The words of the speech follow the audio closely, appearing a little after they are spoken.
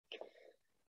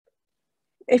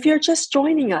If you're just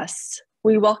joining us,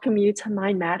 we welcome you to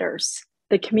Mind Matters,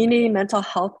 the community mental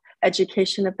health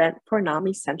education event for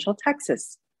NAMI Central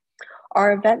Texas.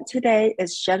 Our event today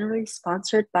is generally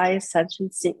sponsored by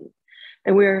Ascension Seton,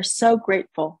 and we are so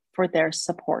grateful for their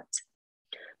support.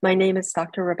 My name is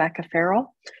Dr. Rebecca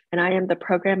Farrell, and I am the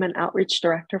Program and Outreach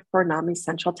Director for NAMI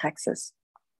Central Texas.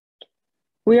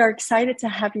 We are excited to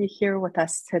have you here with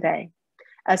us today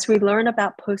as we learn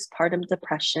about postpartum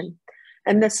depression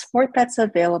and the support that's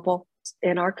available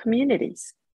in our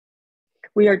communities.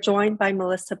 We are joined by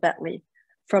Melissa Bentley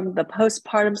from the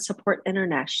Postpartum Support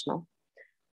International.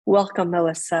 Welcome,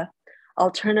 Melissa.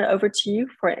 I'll turn it over to you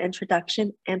for an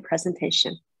introduction and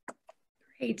presentation.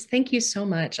 Great. Thank you so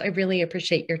much. I really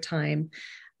appreciate your time.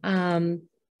 And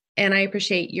I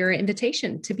appreciate your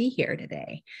invitation to be here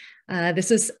today.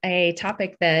 This is a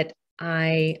topic that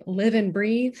I live and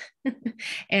breathe,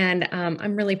 and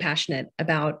I'm really passionate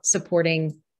about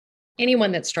supporting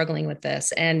anyone that's struggling with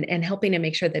this and helping to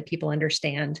make sure that people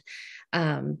understand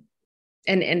and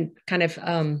kind of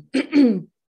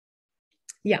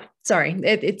yeah, sorry.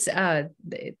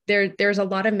 There's a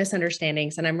lot of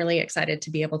misunderstandings, and I'm really excited to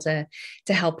be able to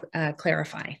help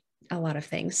clarify a lot of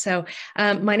things. So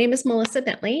my name is Melissa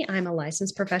Bentley. I'm a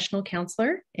licensed professional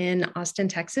counselor in Austin,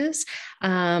 Texas.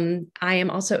 I am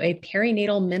also a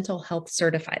perinatal mental health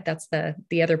certified. That's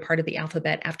the other part of the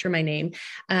alphabet after my name,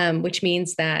 which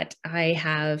means that I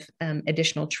have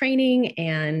additional training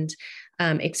and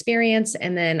experience.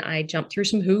 And then I jumped through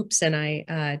some hoops and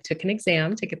I took an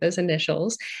exam to get those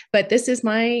initials. But this is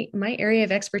my area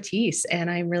of expertise, and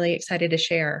I'm really excited to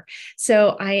share.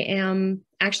 So I am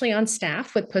actually on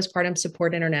staff with Postpartum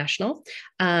Support International.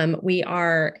 We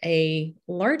are a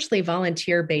largely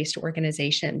volunteer-based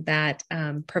organization that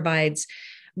provides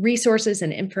resources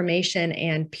and information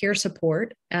and peer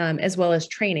support, as well as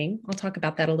training. I'll talk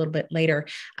about that a little bit later.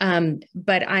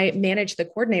 But I manage the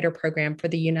coordinator program for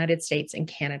the United States and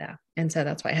Canada. And so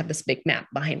that's why I have this big map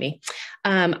behind me.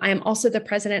 I am also the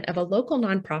president of a local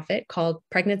nonprofit called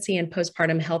Pregnancy and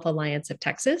Postpartum Health Alliance of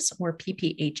Texas, or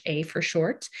PPHA for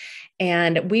short.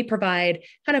 And we provide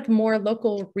kind of more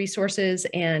local resources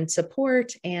and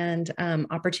support and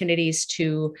opportunities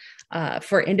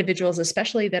for individuals,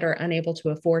 especially that are unable to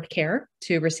afford care,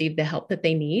 to receive the help that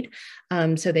they need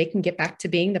so they can get back to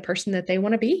being the person that they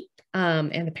want to be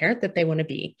and the parent that they want to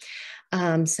be.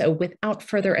 So without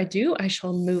further ado, I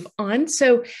shall move on.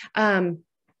 So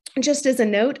just as a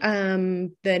note,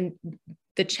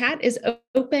 the chat is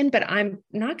open, but I'm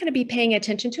not going to be paying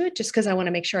attention to it just because I want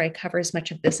to make sure I cover as much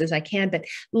of this as I can. But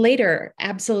later,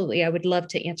 absolutely, I would love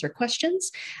to answer questions,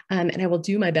 and I will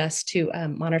do my best to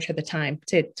monitor the time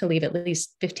to leave at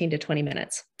least 15 to 20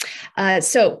 minutes.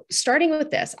 So starting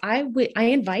with this, I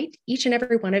invite each and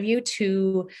every one of you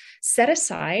to set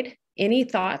aside any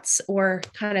thoughts or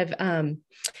kind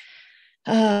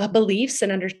of beliefs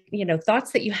and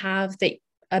thoughts that you have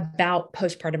about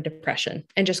postpartum depression,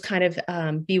 and just kind of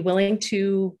be willing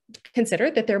to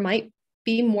consider that there might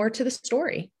be more to the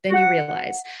story than you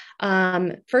realize.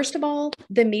 First of all,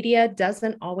 the media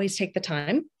doesn't always take the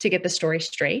time to get the story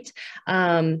straight.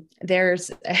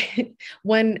 There's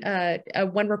one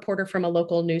reporter from a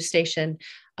local news station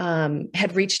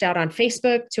had reached out on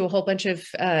Facebook to a whole bunch of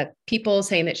people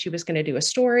saying that she was going to do a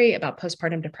story about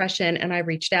postpartum depression. And I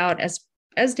reached out,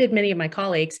 as did many of my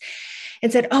colleagues,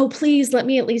 and said, oh, please let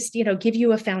me at least, give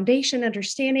you a foundation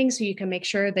understanding so you can make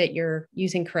sure that you're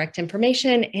using correct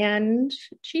information. And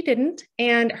she didn't.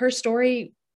 And her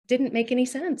story didn't make any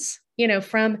sense,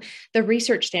 from the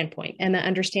research standpoint and the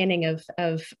understanding of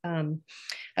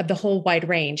the whole wide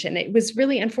range. And it was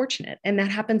really unfortunate. And that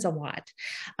happens a lot.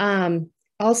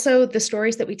 Also, the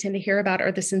stories that we tend to hear about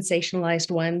are the sensationalized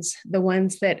ones, the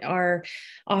ones that are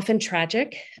often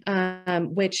tragic,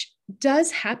 which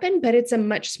does happen, but it's a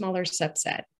much smaller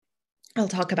subset. I'll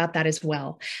talk about that as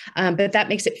well. But that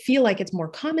makes it feel like it's more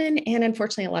common. And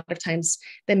unfortunately, a lot of times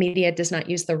the media does not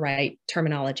use the right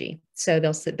terminology. So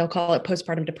they'll call it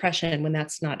postpartum depression when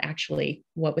that's not actually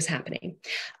what was happening.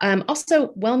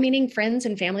 Also, well-meaning friends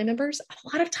and family members, a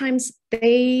lot of times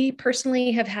they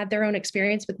personally have had their own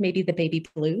experience with maybe the baby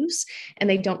blues, and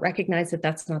they don't recognize that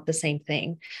that's not the same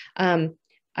thing.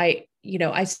 I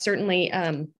certainly,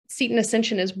 Seton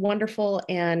Ascension is wonderful.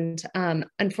 And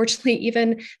unfortunately,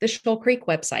 even the Shoal Creek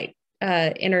website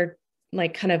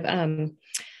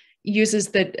uses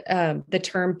the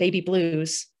term baby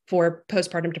blues for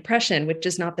postpartum depression, which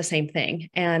is not the same thing.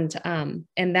 And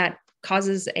that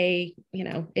causes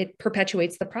it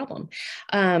perpetuates the problem.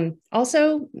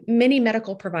 Also, many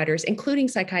medical providers, including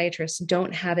psychiatrists,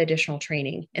 don't have additional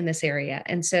training in this area.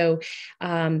 And so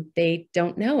they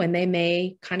don't know, and they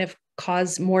may kind of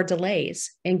cause more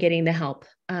delays in getting the help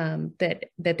that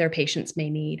their patients may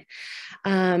need.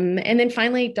 And then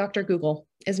finally, Dr. Google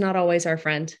is not always our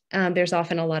friend. There's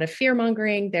often a lot of fear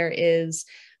mongering. There is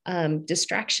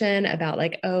distraction about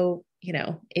like, oh,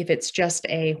 if it's just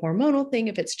a hormonal thing,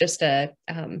 if it's just a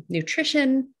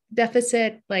nutrition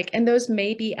deficit, and those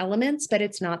may be elements, but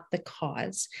it's not the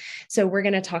cause. So we're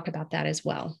going to talk about that as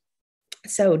well.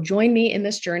 So join me in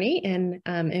this journey, and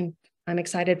I'm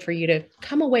excited for you to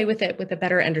come away with it with a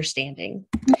better understanding.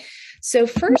 So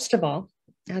first of all,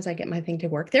 as I get my thing to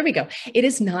work, there we go. It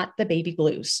is not the baby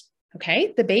blues.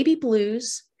 Okay. The baby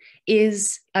blues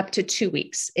is up to 2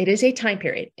 weeks. It is a time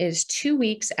period. It is 2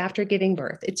 weeks after giving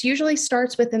birth. It usually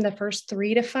starts within the first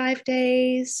 3 to 5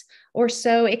 days or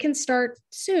so. It can start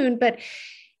soon, but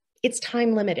it's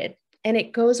time limited and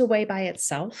it goes away by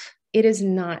itself. It is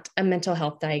not a mental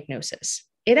health diagnosis.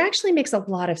 It actually makes a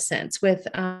lot of sense with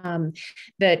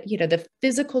the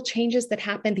physical changes that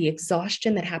happen, the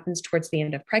exhaustion that happens towards the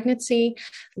end of pregnancy,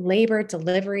 labor,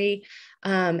 delivery.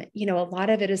 A lot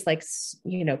of it is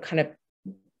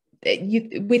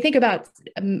we think about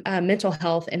mental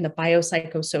health in the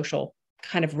biopsychosocial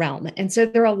kind of realm. And so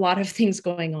there are a lot of things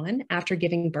going on after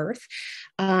giving birth.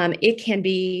 It can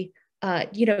be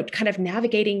kind of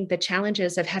navigating the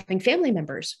challenges of having family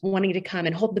members wanting to come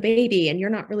and hold the baby. And you're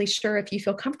not really sure if you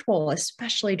feel comfortable,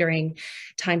 especially during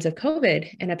times of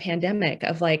COVID and a pandemic,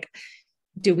 of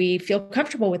do we feel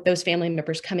comfortable with those family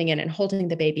members coming in and holding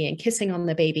the baby and kissing on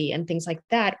the baby and things like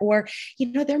that? Or,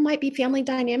 there might be family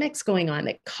dynamics going on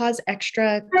that cause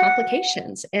extra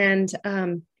complications. And,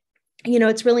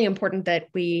 it's really important that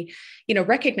we,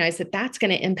 recognize that that's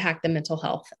going to impact the mental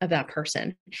health of that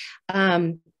person.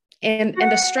 And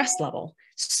the stress level.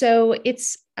 So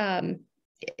it's kind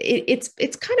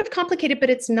of complicated,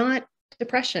 but it's not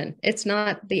depression. It's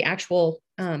not the actual,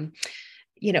 a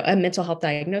mental health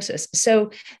diagnosis.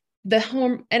 So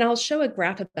and I'll show a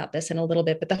graph about this in a little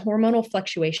bit, but the hormonal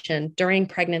fluctuation during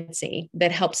pregnancy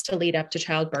that helps to lead up to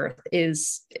childbirth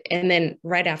and then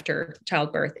right after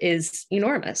childbirth is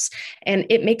enormous. And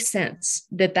it makes sense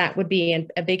that would be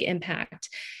a big impact.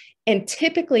 And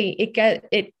typically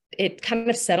it kind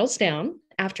of settles down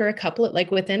after a couple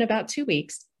of within about 2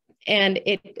 weeks. And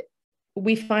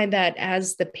we find that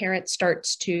as the parent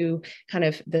starts to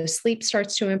the sleep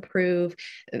starts to improve,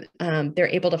 they're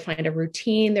able to find a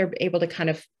routine, they're able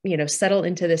to settle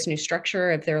into this new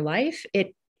structure of their life.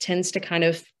 It tends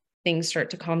to things start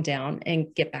to calm down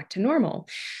and get back to normal.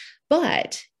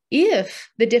 But if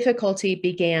the difficulty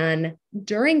began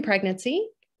during pregnancy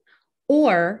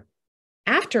or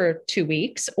after 2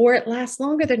 weeks, or it lasts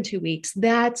longer than 2 weeks,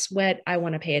 that's what I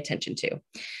want to pay attention to.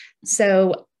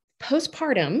 So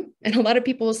postpartum, and a lot of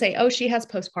people will say, oh, she has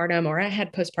postpartum, or I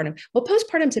had postpartum. Well,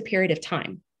 postpartum is a period of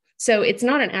time. So it's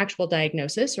not an actual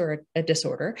diagnosis or a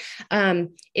disorder.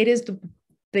 It is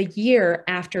the year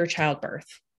after childbirth,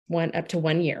 up to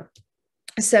 1 year.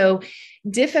 So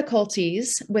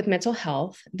difficulties with mental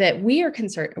health that we're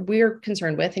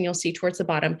concerned with, and you'll see towards the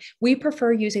bottom, we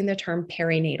prefer using the term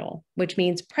perinatal, which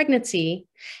means pregnancy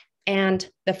and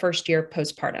the first year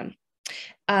postpartum.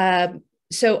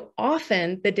 So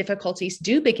often the difficulties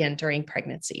do begin during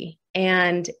pregnancy,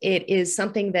 and it is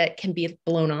something that can be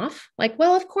blown off.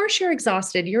 Well, of course you're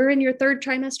exhausted. You're in your 3rd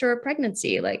trimester of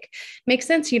pregnancy. Makes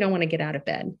sense. You don't want to get out of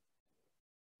bed.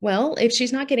 Well, if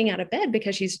she's not getting out of bed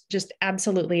because she's just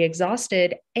absolutely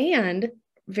exhausted and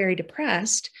very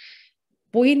depressed,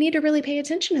 we need to really pay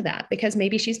attention to that, because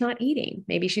maybe she's not eating.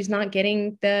 Maybe she's not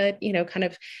getting the, kind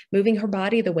of moving her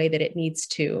body the way that it needs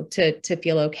to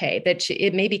feel okay, that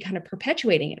it may be kind of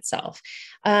perpetuating itself.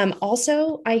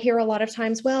 Also, I hear a lot of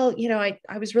times, well,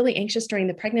 I was really anxious during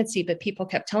the pregnancy, but people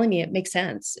kept telling me it makes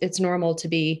sense. It's normal to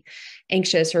be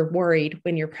anxious or worried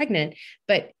when you're pregnant.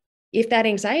 But if that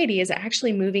anxiety is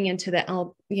actually moving into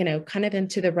the,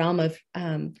 into the realm of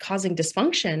causing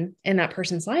dysfunction in that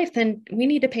person's life, then we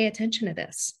need to pay attention to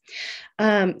this.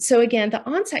 So again, the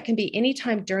onset can be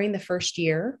anytime during the first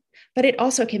year, but it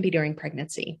also can be during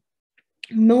pregnancy.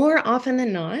 More often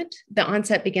than not, the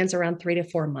onset begins around 3 to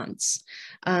 4 months.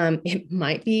 It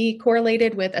might be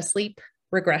correlated with a sleep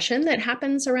regression that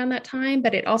happens around that time,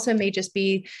 but it also may just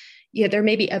be, there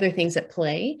may be other things at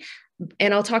play.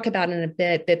 And I'll talk about in a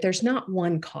bit that there's not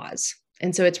one cause.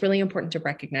 And so it's really important to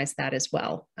recognize that as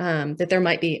well, that there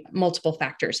might be multiple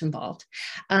factors involved.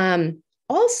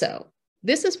 Also,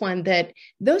 this is one that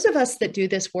those of us that do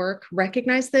this work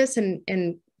recognize this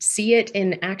and see it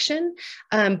in action,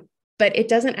 but it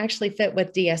doesn't actually fit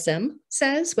what DSM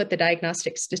says, what the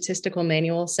Diagnostic Statistical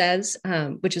Manual says,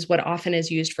 which is what often is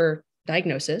used for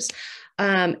diagnosis.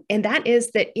 And that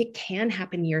is that it can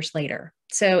happen years later.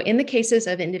 So in the cases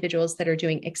of individuals that are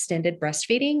doing extended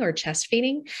breastfeeding or chest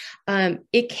feeding,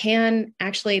 it can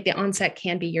actually, the onset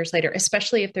can be years later,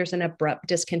 especially if there's an abrupt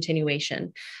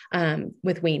discontinuation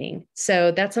with weaning.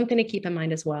 So that's something to keep in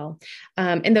mind as well.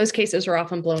 And those cases are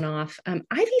often blown off.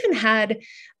 I've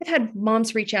had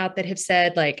moms reach out that have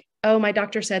said like, oh, my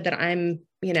doctor said that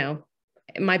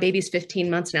my baby's 15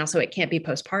 months now, so it can't be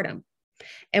postpartum.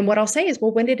 And what I'll say is,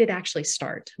 well, when did it actually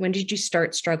start? When did you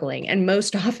start struggling? And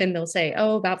most often they'll say,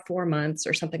 oh, about 4 months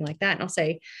or something like that. And I'll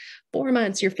say, 4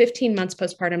 months, you're 15 months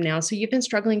postpartum now. So you've been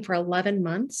struggling for 11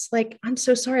 months. Like, I'm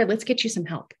so sorry. Let's get you some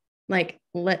help. Like,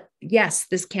 yes,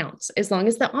 this counts. As long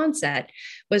as the onset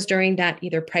was during that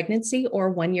either pregnancy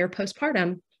or 1 year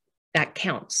postpartum, that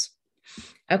counts.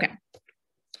 Okay.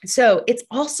 So it's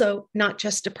also not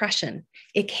just depression.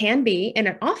 It can be, and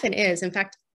it often is, in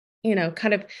fact,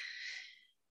 kind of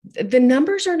the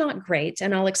numbers are not great,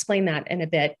 and I'll explain that in a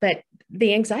bit, but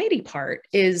the anxiety part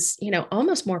is,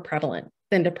 almost more prevalent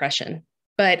than depression.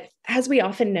 But as we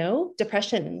often know,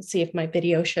 depression, see if my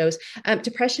video shows,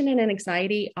 depression and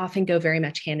anxiety often go very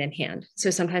much hand in hand. So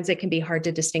sometimes it can be hard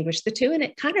to distinguish the two, and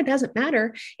it kind of doesn't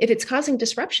matter if it's causing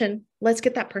disruption. Let's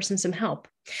get that person some help.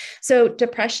 So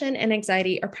depression and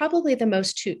anxiety are probably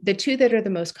the two that are the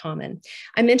most common.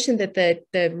 I mentioned that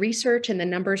the research and the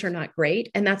numbers are not great,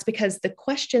 and that's because the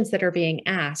questions that are being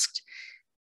asked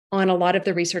on a lot of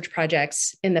the research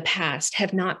projects in the past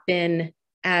have not been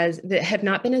as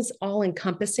all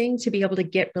encompassing to be able to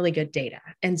get really good data.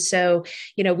 And so,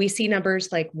 we see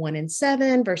numbers like 1 in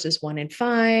 7 versus 1 in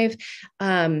 5,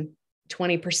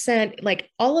 20%, like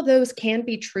all of those can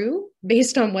be true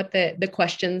based on what the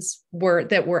questions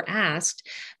that were asked.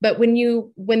 But when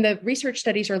the research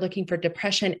studies are looking for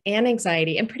depression and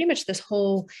anxiety and pretty much this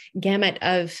whole gamut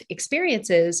of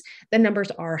experiences, the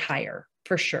numbers are higher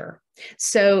for sure.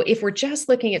 So if we're just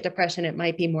looking at depression, it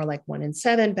might be more like 1 in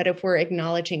 7. But if we're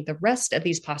acknowledging the rest of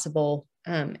these possible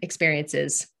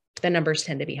experiences, the numbers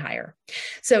tend to be higher.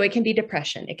 So it can be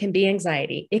depression, it can be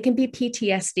anxiety, it can be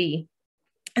PTSD.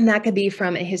 And that could be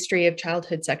from a history of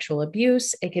childhood sexual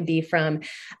abuse. It could be from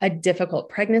a difficult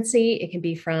pregnancy. It can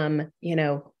be from,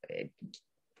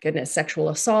 sexual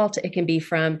assault. It can be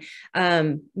from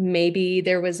maybe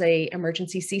there was a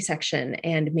emergency C-section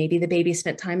and maybe the baby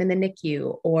spent time in the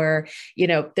NICU, or,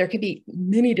 there could be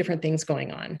many different things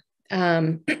going on.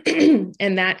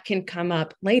 And that can come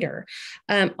up later.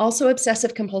 Also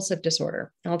obsessive compulsive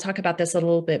disorder. I'll talk about this a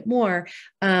little bit more.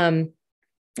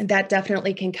 That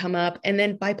definitely can come up. And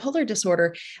then bipolar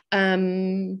disorder.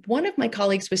 One of my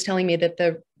colleagues was telling me that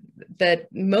the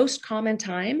most common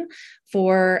time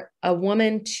for a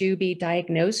woman to be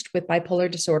diagnosed with bipolar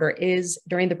disorder is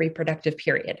during the reproductive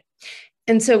period.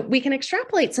 And so we can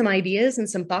extrapolate some ideas and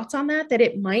some thoughts on that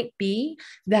it might be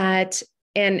that,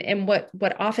 and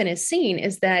what often is seen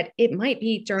is that it might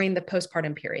be during the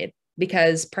postpartum period,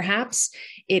 because perhaps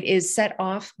it is set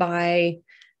off by,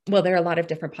 well, there are a lot of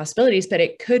different possibilities, but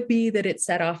it could be that it's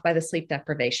set off by the sleep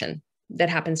deprivation that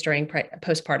happens during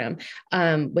postpartum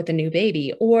with a new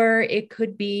baby. Or it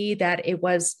could be that it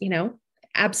was,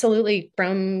 absolutely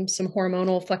from some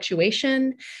hormonal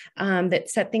fluctuation that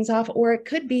set things off. Or it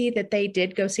could be that they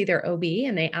did go see their OB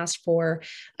and they asked for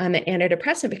an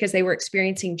antidepressant because they were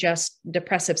experiencing just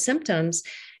depressive symptoms.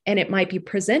 And it might be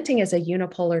presenting as a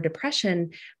unipolar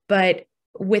depression, but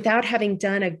without having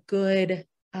done a good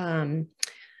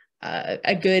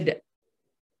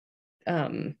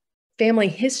family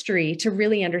history to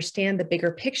really understand the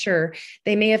bigger picture,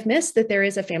 they may have missed that there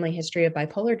is a family history of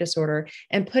bipolar disorder,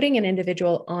 and putting an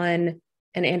individual on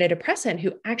an antidepressant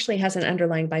who actually has an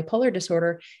underlying bipolar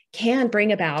disorder can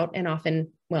bring about, and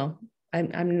often, well,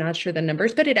 I'm not sure the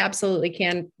numbers, but it absolutely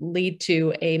can lead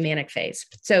to a manic phase.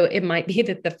 So it might be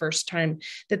that the first time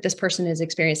that this person has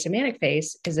experienced a manic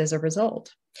phase is as a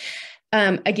result.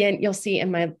 Again, you'll see in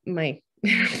my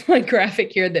my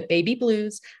graphic here that baby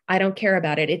blues, I don't care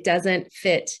about it. It doesn't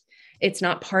fit. It's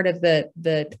not part of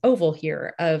the oval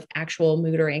here of actual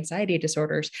mood or anxiety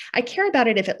disorders. I care about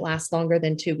it if it lasts longer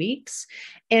than 2 weeks.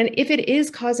 And if it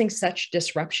is causing such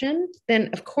disruption,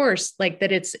 then of course, like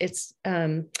that it's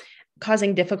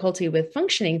causing difficulty with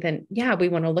functioning, then yeah, we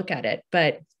want to look at it.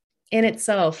 But in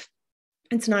itself,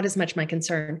 it's not as much my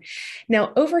concern.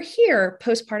 Now, over here,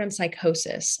 postpartum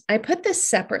psychosis. I put this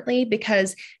separately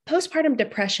because postpartum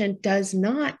depression does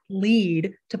not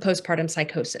lead to postpartum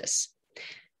psychosis.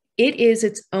 It is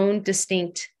its own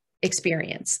distinct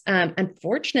experience.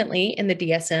 Unfortunately, in the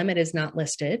DSM, it is not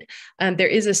listed. There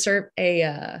is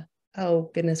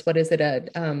oh goodness, what is it?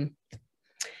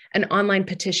 An online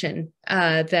petition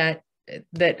that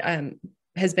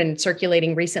has been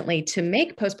circulating recently to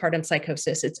make postpartum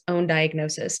psychosis its own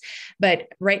diagnosis. But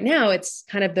right now, it's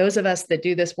kind of those of us that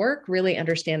do this work really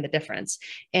understand the difference.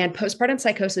 And postpartum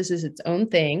psychosis is its own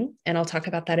thing. And I'll talk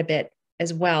about that a bit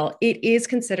as well. It is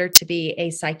considered to be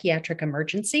a psychiatric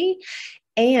emergency.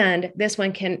 And this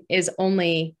one is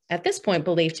only at this point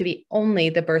believed to be only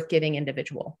the birth-giving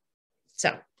individual.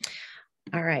 So,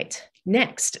 all right,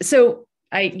 next. So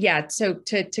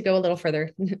to go a little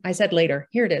further, I said later,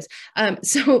 here it is.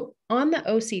 So on the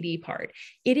OCD part,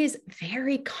 it is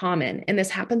very common, and this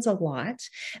happens a lot,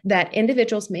 that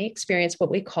individuals may experience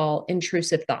what we call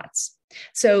intrusive thoughts.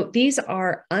 So these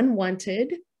are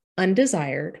unwanted,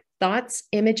 undesired thoughts,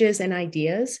 images, and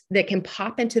ideas that can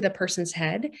pop into the person's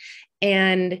head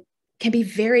and can be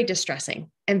very distressing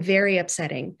and very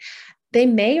upsetting. They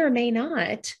may or may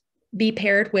not be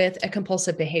paired with a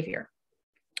compulsive behavior.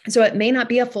 So it may not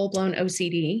be a full-blown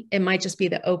OCD. It might just be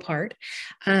the O part.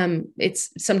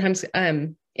 It's sometimes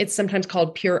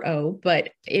called pure O, but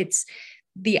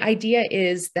the idea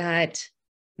is that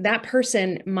that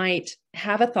person might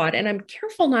have a thought, and I'm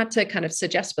careful not to kind of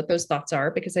suggest what those thoughts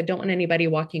are, because I don't want anybody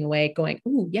walking away going,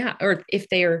 "Ooh, yeah," or if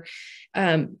they're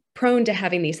prone to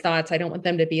having these thoughts, I don't want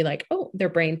them to be like, "Oh," their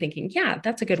brain thinking, "Yeah,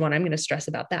 that's a good one. I'm going to stress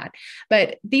about that."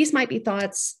 But these might be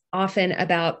thoughts often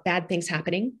about bad things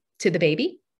happening to the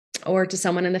baby, or to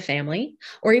someone in the family,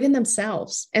 or even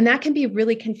themselves. And that can be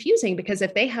really confusing, because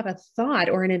if they have a thought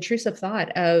or an intrusive thought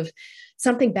of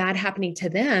something bad happening to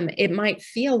them, it might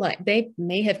feel like they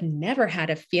may have never had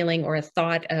a feeling or a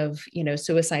thought of,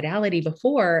 suicidality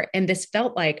before. And this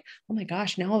felt like, oh my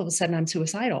gosh, now all of a sudden I'm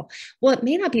suicidal. Well, it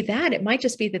may not be that. It might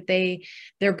just be that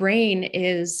their brain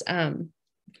is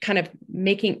kind of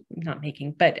thinking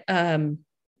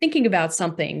about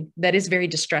something that is very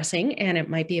distressing, and it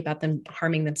might be about them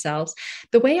harming themselves.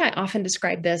 The way I often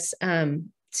describe this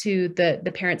to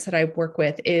the parents that I work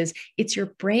with is it's your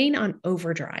brain on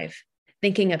overdrive,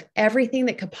 thinking of everything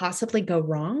that could possibly go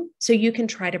wrong so you can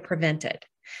try to prevent it.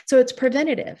 So it's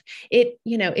preventative.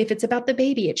 If it's about the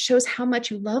baby, it shows how much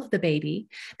you love the baby,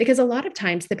 because a lot of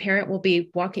times the parent will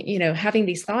be walking, having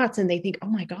these thoughts, and they think, oh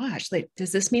my gosh, like,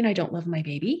 does this mean I don't love my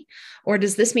baby? Or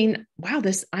does this mean, wow,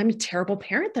 I'm a terrible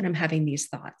parent that I'm having these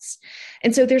thoughts?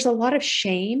 And so there's a lot of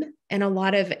shame and a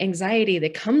lot of anxiety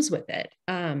that comes with it.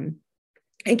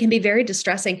 It can be very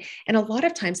distressing. And a lot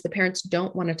of times the parents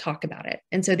don't want to talk about it.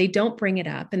 And so they don't bring it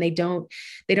up, and they don't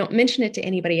mention it to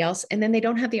anybody else. And then they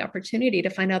don't have the opportunity to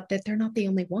find out that they're not the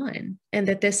only one, and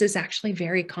that this is actually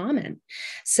very common.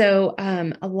 So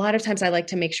a lot of times I like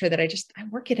to make sure that I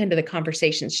work it into the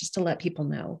conversations just to let people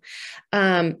know.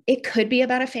 It could be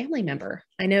about a family member.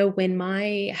 I know when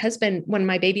my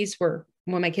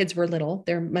kids were little,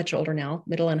 they're much older now,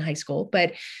 middle and high school.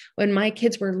 But when my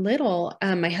kids were little,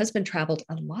 my husband traveled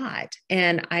a lot.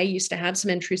 And I used to have some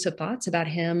intrusive thoughts about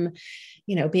him,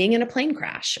 being in a plane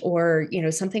crash, or,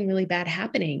 something really bad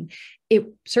happening. It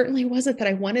certainly wasn't that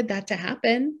I wanted that to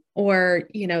happen, or,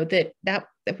 that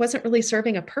it wasn't really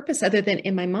serving a purpose, other than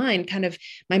in my mind,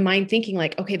 my mind thinking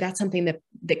like, okay, that's something that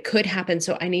could happen.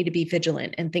 So I need to be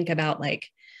vigilant and think about like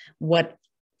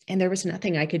and there was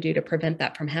nothing I could do to prevent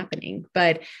that from happening.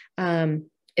 But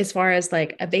as far as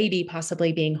like a baby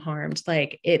possibly being harmed,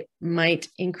 like it might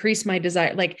increase my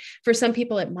desire. Like for some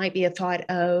people, it might be a thought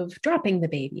of dropping the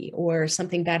baby or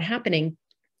something bad happening.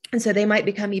 And so they might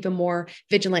become even more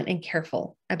vigilant and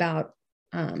careful about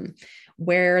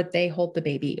where they hold the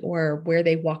baby or where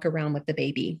they walk around with the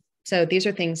baby. So these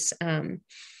are things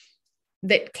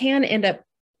that can end up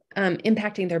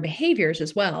impacting their behaviors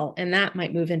as well. And that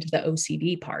might move into the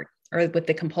OCD part, or with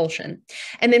the compulsion.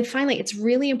 And then finally, it's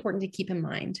really important to keep in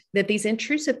mind that these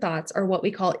intrusive thoughts are what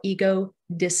we call ego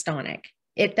dystonic.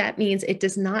 That means it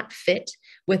does not fit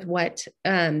with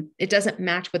it doesn't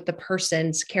match with the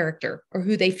person's character or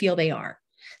who they feel they are.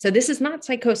 So this is not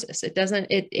psychosis.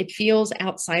 It feels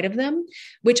outside of them,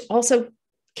 which also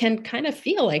can kind of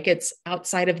feel like it's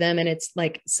outside of them, and it's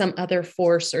like some other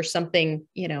force or something,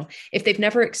 if they've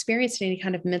never experienced any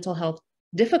kind of mental health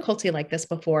difficulty like this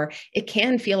before, it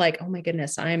can feel like, oh my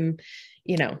goodness, it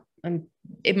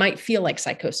might feel like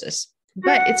psychosis.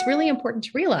 But it's really important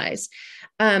to realize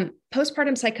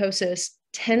postpartum psychosis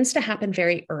tends to happen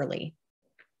very early.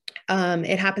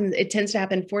 It tends to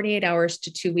happen 48 hours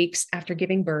to 2 weeks after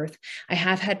giving birth. I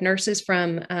have had nurses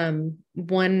from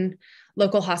one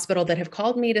local hospital that have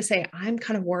called me to say, I'm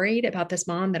kind of worried about this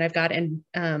mom that I've got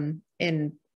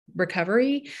in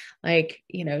recovery. Like,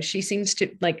 she seems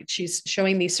to like, she's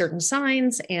showing these certain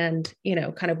signs, and,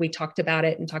 we talked about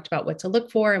it and talked about what to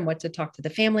look for and what to talk to the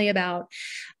family about.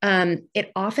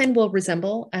 It often will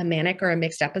resemble a manic or a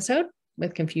mixed episode,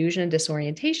 with confusion,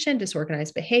 disorientation,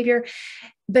 disorganized behavior,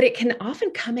 but it can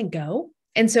often come and go.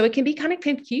 And so it can be kind of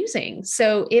confusing.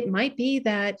 So it might be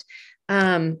that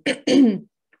the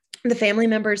family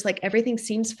members, like everything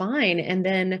seems fine. And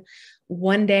then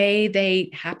one day they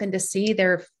happen to see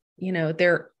their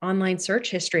online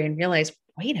search history and realize,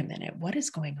 wait a minute, what is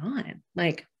going on?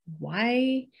 Like,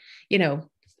 why,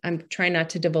 I'm trying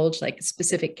not to divulge like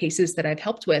specific cases that I've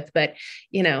helped with, but,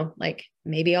 like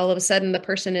maybe all of a sudden the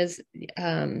person is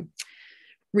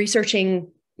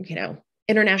researching,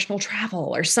 international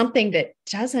travel or something that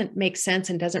doesn't make sense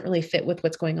and doesn't really fit with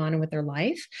what's going on with their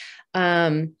life.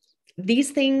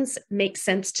 These things make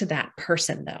sense to that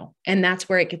person though. And that's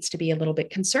where it gets to be a little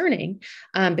bit concerning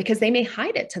because they may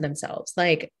hide it to themselves.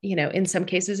 Like, in some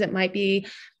cases it might be,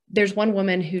 there's one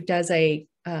woman who does a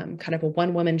kind of a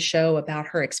one-woman show about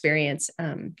her experience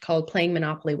called Playing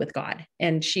Monopoly with God.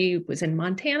 And she was in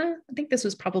Montana. I think this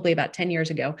was probably about 10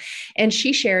 years ago. And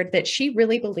she shared that she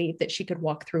really believed that she could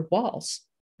walk through walls.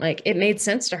 Like it made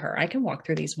sense to her. I can walk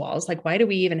through these walls. Like, why do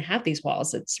we even have these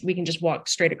walls? We can just walk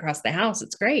straight across the house.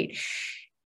 It's great.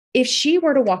 If she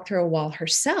were to walk through a wall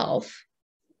herself,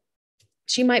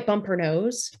 she might bump her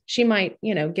nose. She might,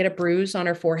 get a bruise on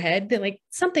her forehead. That like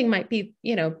something might be,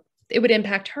 it would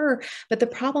impact her. But the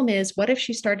problem is, what if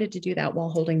she started to do that while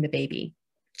holding the baby?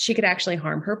 She could actually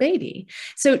harm her baby.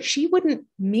 So she wouldn't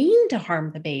mean to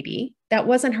harm the baby. That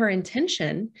wasn't her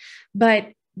intention, but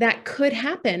that could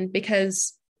happen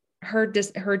because her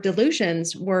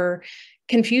delusions were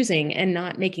confusing and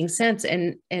not making sense.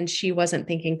 And she wasn't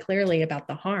thinking clearly about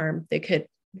the harm that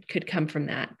could come from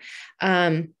that.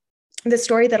 The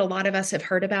story that a lot of us have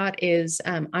heard about is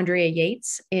Andrea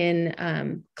Yates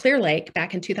in Clear Lake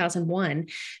back in 2001.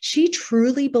 She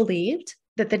truly believed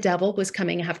that the devil was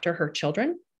coming after her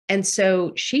children. And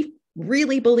so she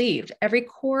really believed, every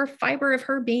core fiber of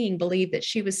her being believed that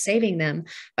she was saving them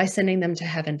by sending them to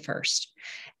heaven first.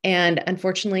 And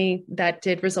unfortunately, that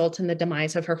did result in the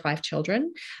demise of her 5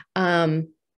 children.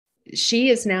 She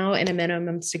is now in a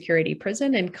minimum security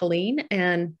prison in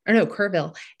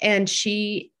Kerrville, and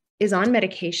she is on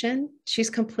medication.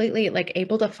 She's completely like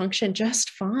able to function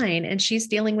just fine. And she's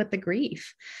dealing with the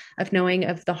grief of knowing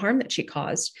of the harm that she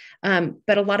caused.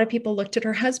 But a lot of people looked at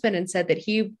her husband and said that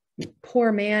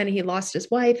poor man, he lost his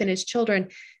wife and his children.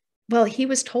 Well, he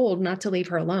was told not to leave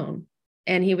her alone.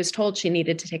 And he was told she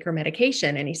needed to take her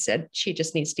medication. And he said, she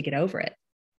just needs to get over it.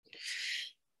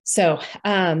 So,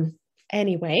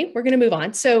 anyway, we're going to move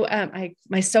on. So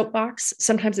my soapbox,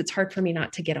 sometimes it's hard for me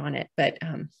not to get on it, but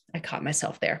I caught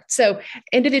myself there. So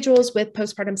individuals with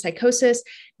postpartum psychosis,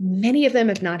 many of them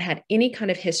have not had any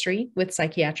kind of history with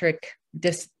psychiatric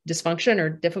dysfunction or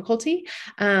difficulty.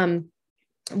 1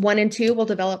 and 2 will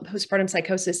develop postpartum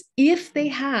psychosis if they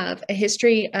have a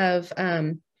history of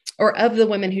or of the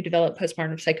women who develop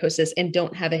postpartum psychosis and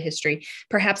don't have a history.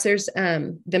 Perhaps there's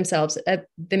themselves,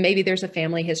 then maybe there's a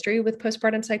family history with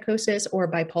postpartum psychosis or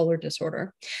bipolar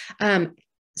disorder.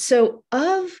 So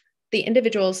of the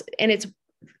individuals, and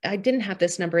I didn't have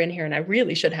this number in here and I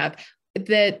really should have,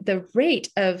 the rate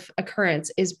of occurrence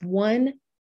is 1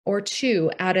 or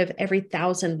 2 out of every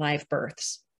 1,000 live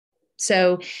births.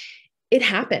 So it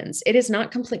happens. It is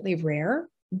not completely rare,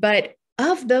 but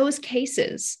of those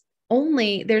cases,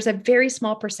 there's a very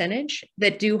small percentage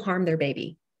that do harm their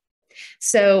baby.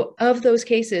 So of those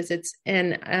cases,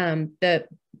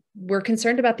 we're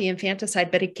concerned about the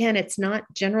infanticide, but again, it's not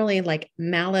generally like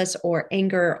malice or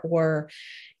anger or,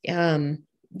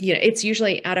 it's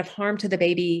usually out of harm to the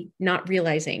baby, not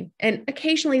realizing. And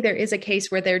occasionally there is a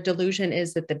case where their delusion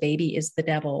is that the baby is the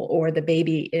devil or the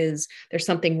baby there's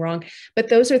something wrong. But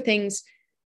those are things,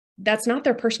 that's not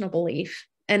their personal belief.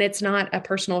 And it's not a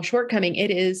personal shortcoming.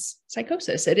 It is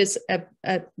psychosis. It is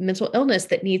a mental illness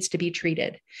that needs to be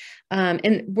treated.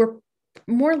 And we're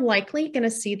more likely going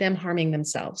to see them harming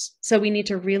themselves. So we need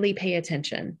to really pay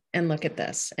attention and look at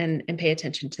this and pay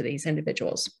attention to these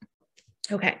individuals.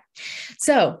 Okay.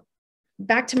 So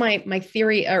back to my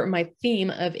theory or my theme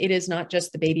of it is not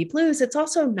just the baby blues. It's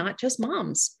also not just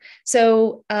moms.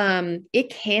 So it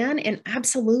can and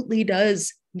absolutely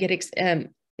does get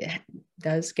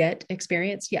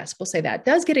experienced. Yes, we'll say that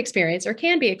does get experienced or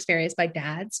can be experienced by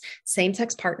dads,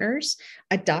 same-sex partners,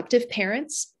 adoptive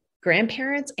parents,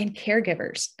 grandparents, and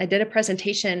caregivers. I did a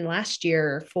presentation last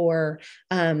year for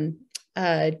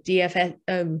DFS,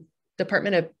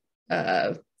 Department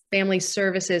of Family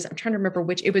Services. I'm trying to remember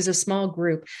which. It was a small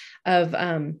group of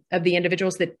the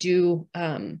individuals that do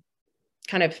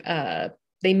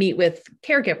they meet with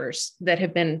caregivers that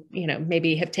have been,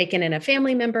 maybe have taken in a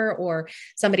family member or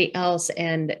somebody else.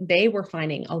 And they were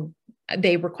finding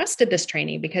they requested this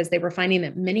training because they were finding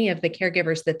that many of the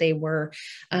caregivers that they were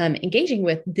engaging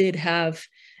with did have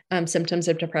symptoms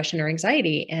of depression or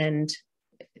anxiety. And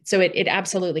so it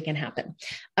absolutely can happen.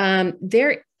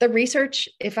 The research,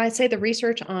 if I say the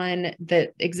research on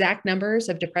the exact numbers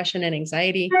of depression and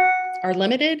anxiety are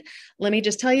limited, let me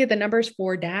just tell you the numbers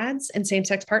for dads and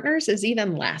same-sex partners is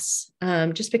even less,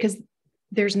 just because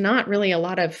there's not really a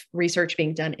lot of research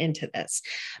being done into this.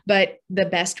 But the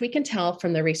best we can tell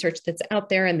from the research that's out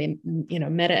there and the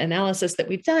meta-analysis that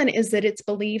we've done is that it's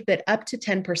believed that up to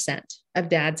 10% of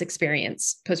dads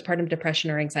experience postpartum depression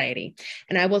or anxiety.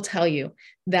 And I will tell you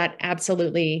that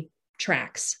absolutely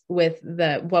tracks with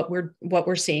what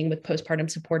we're seeing with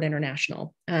Postpartum Support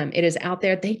International. It is out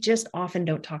there. They just often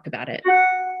don't talk about it.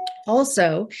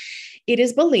 Also, it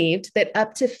is believed that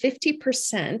up to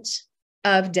 50%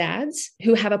 of dads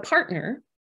who have a partner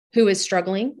who is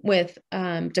struggling with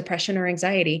depression or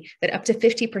anxiety, that up to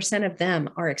 50% of them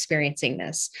are experiencing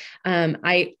this.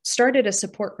 I started a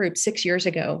support group 6 years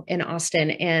ago in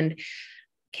Austin, and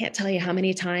can't tell you how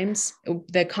many times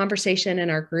the conversation in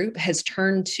our group has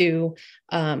turned to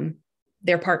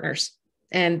their partners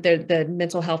and the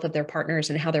mental health of their partners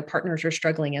and how their partners are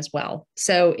struggling as well.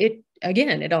 So it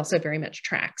also very much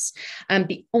tracks.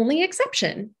 The only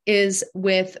exception is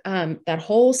with that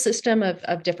whole system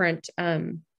of different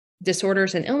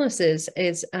disorders and illnesses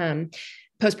is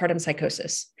postpartum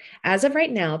psychosis. As of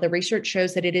right now, the research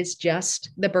shows that it is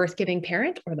just the birth-giving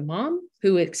parent or the mom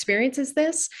who experiences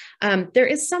this. There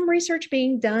is some research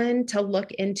being done to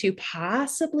look into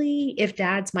possibly if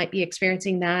dads might be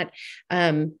experiencing that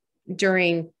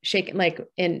during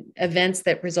in events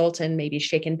that result in maybe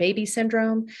shaken baby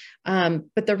syndrome.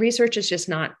 But the research is just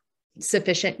not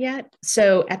sufficient yet.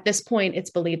 So at this point,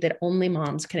 it's believed that only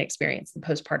moms can experience the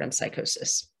postpartum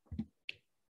psychosis.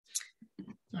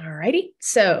 All righty.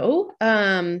 So,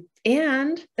 and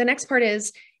the next part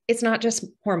is, it's not just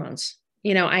hormones.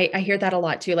 I hear that a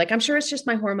lot too. Like, I'm sure it's just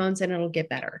my hormones and it'll get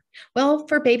better. Well,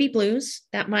 for baby blues,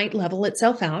 that might level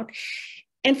itself out.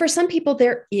 And for some people,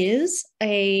 there is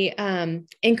a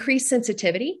increased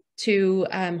sensitivity to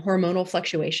hormonal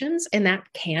fluctuations, and that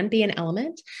can be an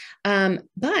element.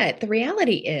 But the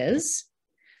reality is,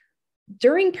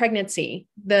 during pregnancy,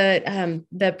 the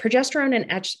progesterone and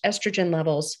estrogen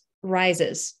levels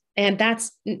rises, and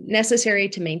that's necessary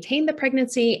to maintain the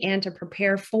pregnancy and to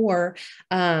prepare for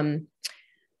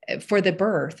the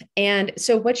birth. And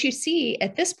so what you see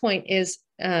at this point is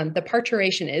the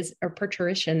parturition is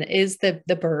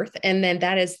the birth. And then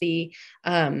that is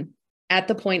at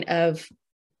the point of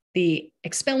the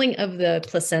expelling of the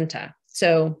placenta.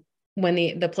 So when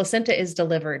the placenta is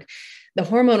delivered, the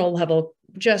hormonal level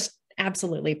just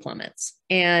absolutely plummets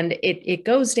and it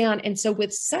goes down. And so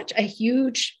with such a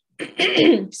huge,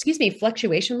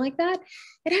 fluctuation like that,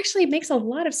 it actually makes a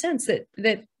lot of sense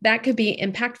that could be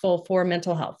impactful for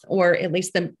mental health, or at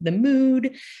least the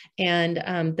mood and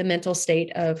the mental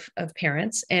state of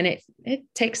parents. And it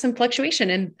takes some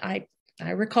fluctuation. And I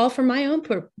recall from my own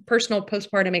personal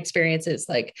postpartum experiences,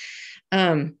 like,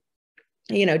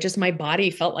 just my body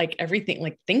felt like everything,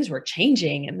 like things were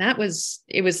changing, and it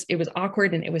was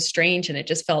awkward and it was strange, and it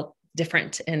just felt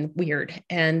different and weird.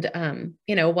 And,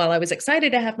 while I was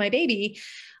excited to have my baby,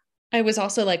 I was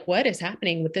also like, what is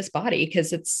happening with this body?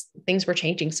 Because things were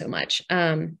changing so much.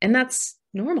 And that's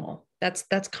normal.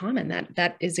 That's common.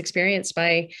 That is experienced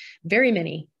by very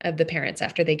many of the parents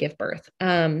after they give birth.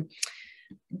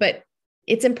 But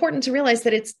it's important to realize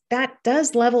that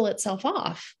does level itself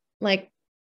off, like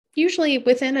usually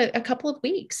within a couple of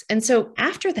weeks. And so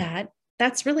after that,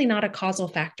 that's really not a causal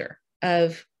factor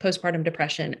of postpartum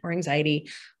depression or anxiety,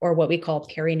 or what we call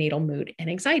perinatal mood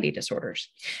and anxiety disorders.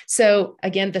 So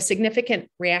again, the significant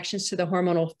reactions to the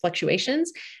hormonal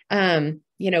fluctuations,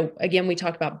 again, we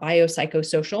talk about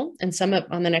biopsychosocial, and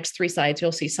on the next 3 slides,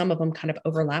 you'll see some of them kind of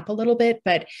overlap a little bit.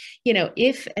 But,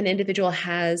 if an individual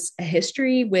has a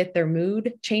history with their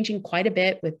mood changing quite a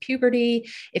bit with puberty,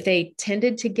 if they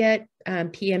tended to get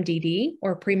PMDD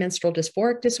or premenstrual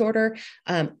dysphoric disorder,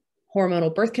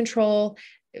 hormonal birth control,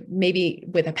 maybe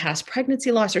with a past pregnancy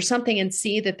loss or something, and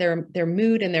see that their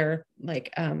mood and their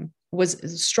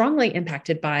was strongly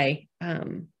impacted by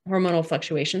hormonal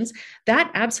fluctuations, that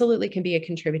absolutely can be a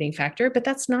contributing factor, but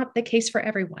that's not the case for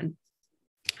everyone.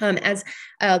 As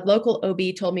a local OB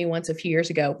told me once a few years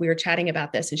ago, we were chatting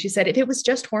about this, and she said, if it was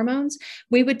just hormones,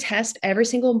 we would test every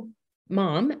single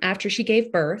mom after she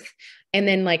gave birth, and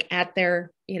then like at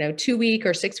their 2-week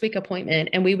or 6-week appointment,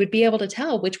 and we would be able to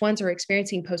tell which ones are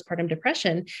experiencing postpartum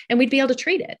depression, and we'd be able to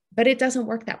treat it. But it doesn't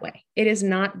work that way. It is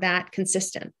not that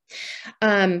consistent.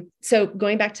 So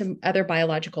going back to other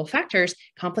biological factors,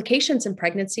 complications in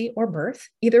pregnancy or birth,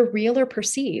 either real or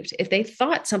perceived, if they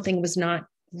thought something was not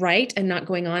right and not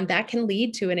going on, that can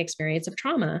lead to an experience of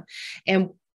trauma.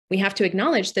 And we have to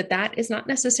acknowledge that that is not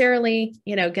necessarily,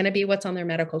 going to be what's on their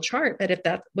medical chart. But if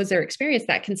that was their experience,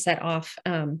 that can set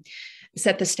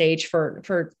the stage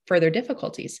for further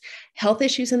difficulties. Health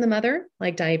issues in the mother,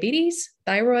 like diabetes,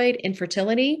 thyroid,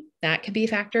 infertility, that could be a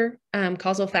factor,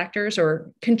 causal factors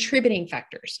or contributing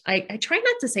factors. I try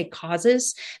not to say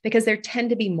causes because there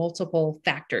tend to be multiple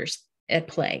factors at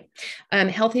play.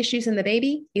 Health issues in the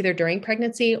baby, either during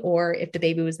pregnancy or if the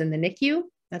baby was in the NICU.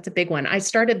 That's a big one. I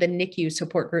started the NICU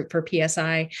support group for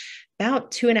PSI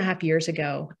about 2.5 years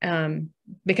ago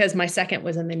because my second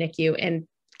was in the NICU, and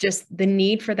just the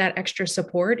need for that extra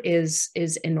support is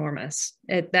enormous.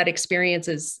 That experience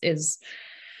is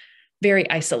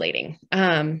very isolating.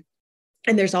 And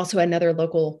there's also another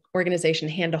local organization,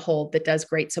 Hand to Hold, that does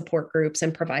great support groups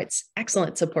and provides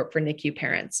excellent support for NICU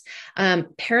parents.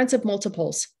 Parents of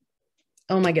multiples.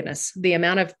 Oh my goodness, the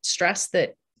amount of stress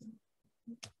that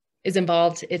is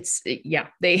involved.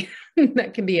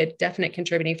 That can be a definite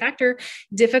contributing factor.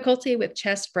 Difficulty with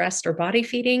chest, breast, or body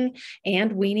feeding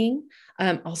and weaning.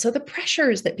 Also the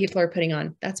pressures that people are putting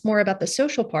on. That's more about the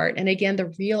social part. And again,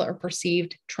 the real or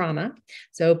perceived trauma.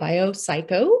 So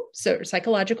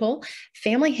psychological,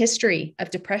 family history of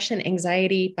depression,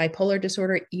 anxiety, bipolar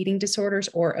disorder, eating disorders,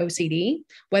 or OCD,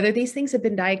 whether these things have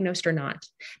been diagnosed or not.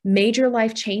 Major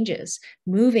life changes,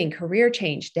 moving, career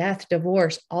change, death,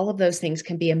 divorce, all of those things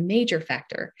can be a major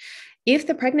factor. If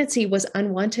the pregnancy was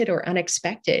unwanted or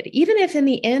unexpected, even if in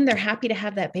the end they're happy to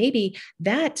have that baby,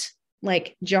 that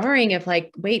like jarring of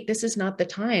like, wait, this is not the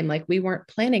time. Like we weren't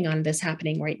planning on this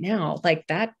happening right now. Like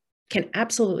that can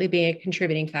absolutely be a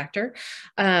contributing factor.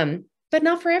 But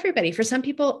not for everybody. For some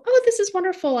people, oh, this is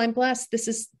wonderful. I'm blessed. This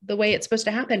is the way it's supposed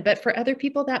to happen. But for other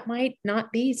people, that might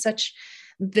not be such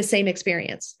the same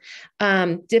experience.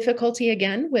 Difficulty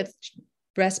again with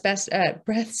breast,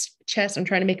 chest. I'm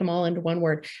trying to make them all into one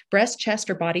word: breast, chest,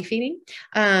 or body feeding.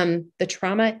 The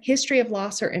trauma, history of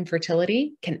loss or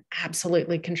infertility can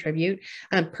absolutely contribute.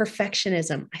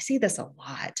 Perfectionism. I see this a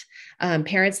lot.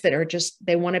 Parents that are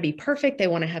they want to be perfect. They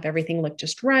want to have everything look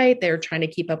just right. They're trying to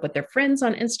keep up with their friends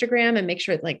on Instagram and make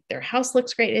sure like their house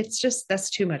looks great. That's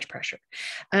too much pressure.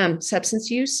 Substance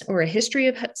use or a history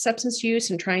of substance use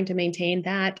and trying to maintain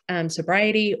that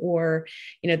sobriety or,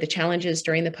 the challenges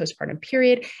during the postpartum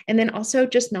period. And then also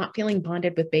just not feeling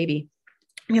bonded with baby.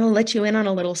 I'm going to let you in on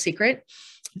a little secret.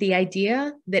 The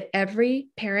idea that every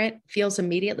parent feels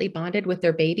immediately bonded with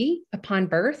their baby upon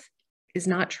birth is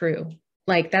not true.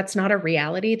 Like that's not a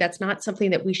reality. That's not something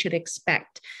that we should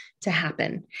expect to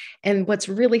happen. And what's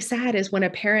really sad is when a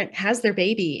parent has their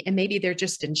baby and maybe they're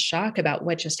just in shock about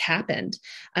what just happened,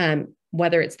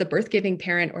 whether it's the birth giving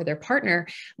parent or their partner,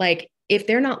 like if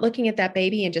they're not looking at that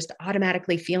baby and just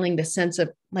automatically feeling the sense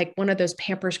of like one of those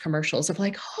Pampers commercials of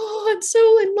like, oh, I'm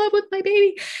so in love with my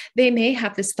baby, they may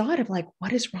have this thought of like,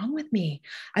 what is wrong with me?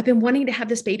 I've been wanting to have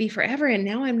this baby forever. And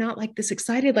now I'm not like this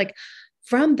excited. Like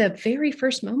from the very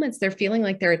first moments, they're feeling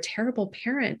like they're a terrible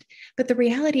parent. But the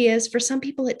reality is for some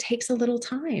people, it takes a little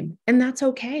time and that's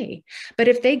okay. But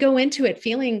if they go into it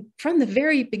feeling from the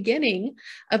very beginning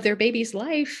of their baby's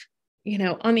life,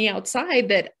 on the outside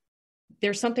that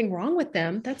there's something wrong with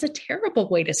them, that's a terrible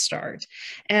way to start.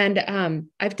 And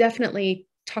I've definitely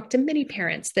talked to many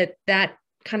parents that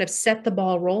kind of set the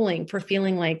ball rolling for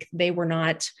feeling like they were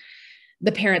not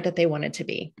the parent that they wanted to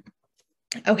be.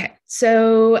 Okay,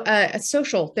 so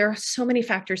social, there are so many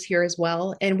factors here as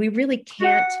well, and we really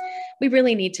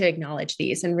need to acknowledge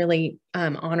these and really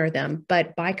honor them.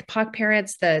 But BIPOC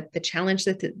parents, the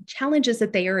challenges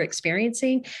that they are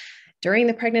experiencing during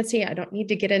the pregnancy, I don't need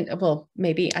to get in, well,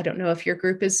 maybe, I don't know if your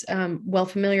group is well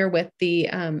familiar with the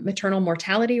maternal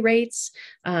mortality rates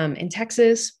in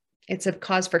Texas. It's a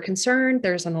cause for concern.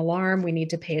 There's an alarm. We need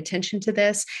to pay attention to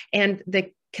this. And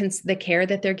the care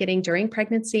that they're getting during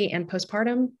pregnancy and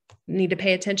postpartum, need to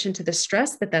pay attention to the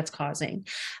stress that's causing.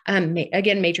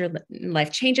 Again, major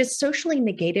life changes, socially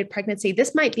negated pregnancy.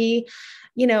 This might be,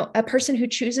 a person who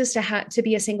chooses to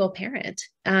be a single parent,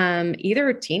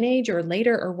 either teenage or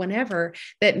later or whenever,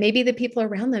 that maybe the people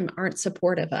around them aren't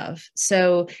supportive of.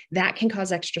 So that can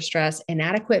cause extra stress,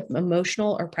 inadequate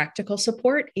emotional or practical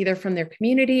support, either from their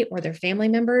community or their family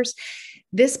members.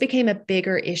 This became a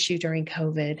bigger issue during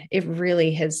COVID. It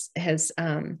really has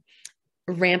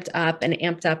ramped up and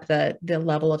amped up the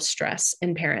level of stress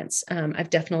in parents. I've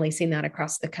definitely seen that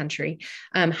across the country.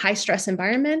 High stress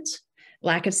environment,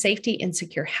 lack of safety,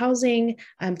 insecure housing,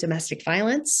 domestic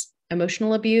violence,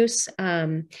 emotional abuse.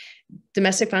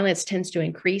 Domestic violence tends to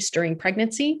increase during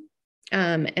pregnancy.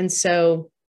 And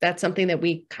so that's something that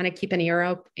we kind of keep an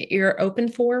ear open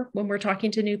for when we're talking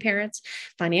to new parents.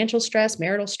 Financial stress,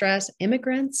 marital stress,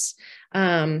 immigrants,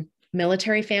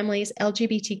 military families,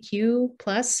 LGBTQ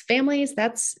plus families.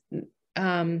 That's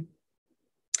the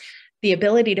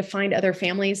ability to find other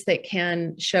families that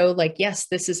can show like, yes,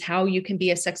 this is how you can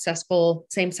be a successful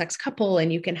same-sex couple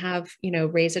and you can have,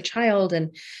 raise a child.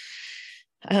 And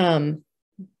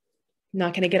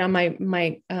not going to get on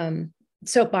my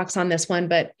soapbox on this one,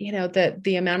 but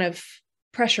the amount of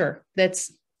pressure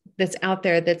that's out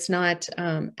there that's not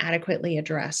adequately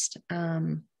addressed.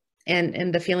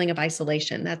 And the feeling of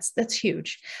isolation, that's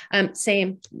huge.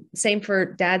 Same for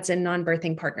dads and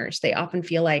non-birthing partners. They often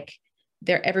feel like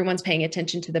everyone's paying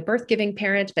attention to the birth giving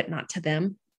parent, but not to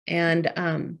them.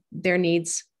 And their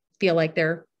needs feel like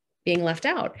they're being left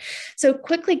out. So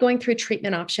quickly going through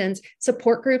treatment options,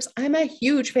 support groups. I'm a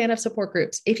huge fan of support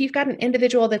groups. If you've got an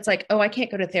individual that's like, oh, I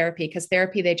can't go to therapy because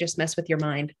therapy, they just mess with your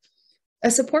mind. A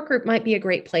support group might be a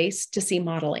great place to see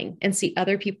modeling and see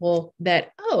other people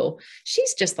that, oh,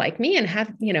 she's just like me and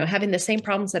having the same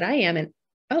problems that I am. And,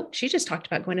 oh, she just talked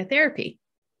about going to therapy.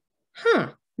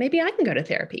 Maybe I can go to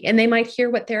therapy. And they might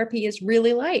hear what therapy is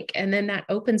really like. And then that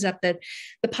opens up the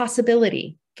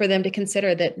possibility for them to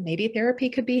consider that maybe therapy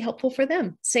could be helpful for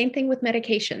them. Same thing with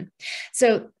medication.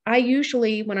 So I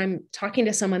usually, when I'm talking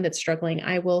to someone that's struggling,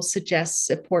 I will suggest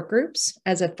support groups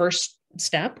as a first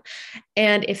step.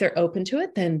 And if they're open to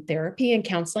it, then therapy and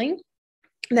counseling.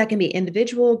 That can be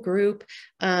individual, group.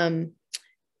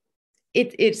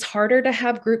 It's harder to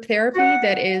have group therapy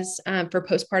that is for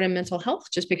postpartum mental health,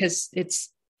 just because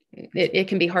it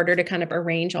can be harder to kind of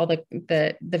arrange all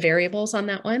the variables on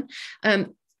that one.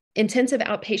 Intensive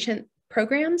outpatient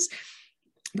programs,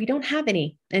 we don't have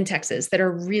any in Texas that are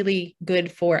really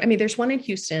good for, there's one in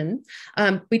Houston.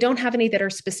 We don't have any that are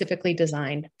specifically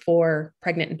designed for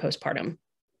pregnant and postpartum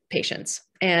patients.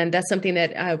 And that's something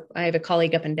that I have a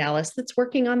colleague up in Dallas that's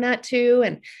working on that too.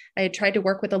 And I tried to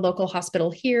work with a local hospital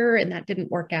here and that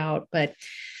didn't work out, but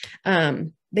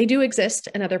they do exist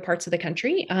in other parts of the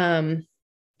country. And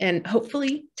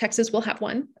hopefully Texas will have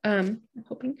one, I'm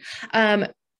hoping.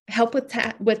 Help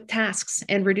with tasks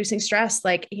and reducing stress.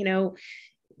 Like,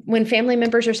 when family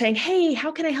members are saying, hey,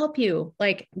 how can I help you?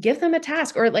 Like, give them a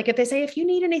task. Or like, if they say, if you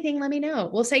need anything, let me know.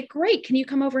 We'll say, great. Can you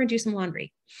come over and do some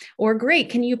laundry? Or great.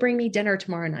 Can you bring me dinner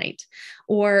tomorrow night?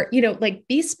 Or, like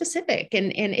be specific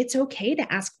and it's okay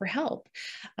to ask for help.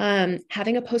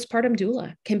 Having a postpartum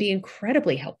doula can be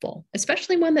incredibly helpful,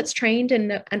 especially one that's trained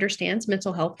and understands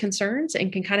mental health concerns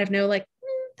and can kind of know like,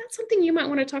 that's something you might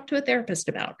want to talk to a therapist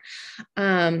about.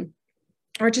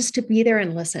 Or just to be there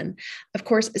and listen. Of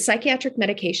course, psychiatric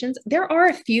medications, there are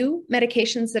a few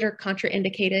medications that are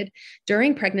contraindicated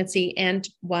during pregnancy and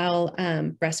while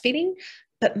breastfeeding,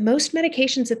 but most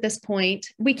medications at this point,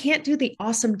 we can't do the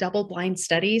awesome double-blind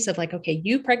studies of like, okay,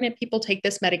 you pregnant people take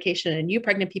this medication and you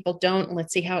pregnant people don't, and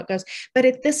let's see how it goes. But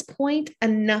at this point,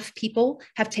 enough people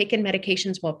have taken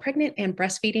medications while pregnant and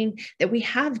breastfeeding that we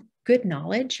have good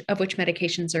knowledge of which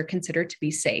medications are considered to be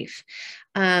safe.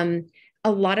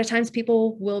 A lot of times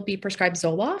people will be prescribed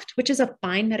Zoloft, which is a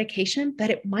fine medication, but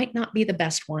it might not be the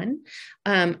best one.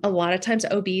 A lot of times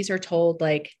OBs are told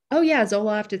like, oh yeah,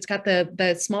 Zoloft, it's got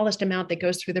the smallest amount that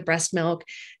goes through the breast milk.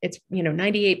 It's,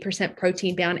 98%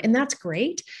 protein bound, and that's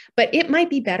great, but it might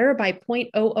be better by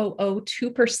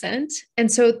 0.0002%.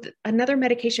 And so another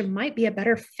medication might be a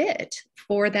better fit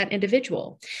for that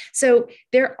individual. So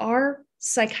there are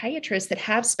psychiatrists that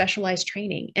have specialized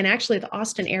training. And actually the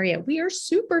Austin area, we are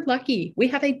super lucky. We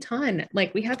have a ton,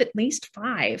 like we have at least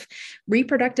 5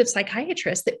 reproductive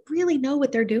psychiatrists that really know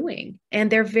what they're doing.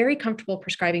 And they're very comfortable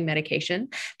prescribing medication.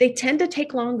 They tend to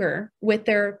take longer with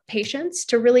their patients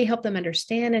to really help them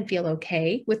understand and feel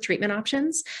okay with treatment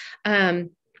options.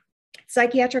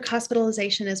 Psychiatric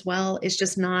hospitalization as well is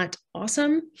just not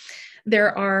awesome.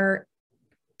 There are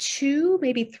 2,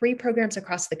 maybe 3 programs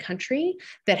across the country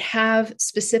that have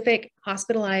specific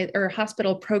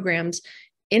hospital programs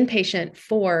inpatient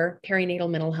for perinatal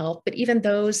mental health. But even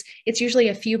those, it's usually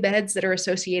a few beds that are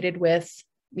associated with,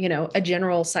 a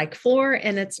general psych floor,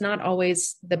 and it's not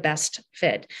always the best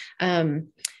fit.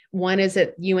 One is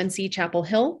at UNC Chapel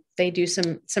Hill. They do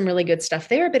some really good stuff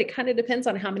there, but it kind of depends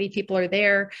on how many people are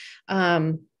there.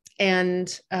 And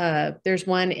there's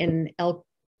one in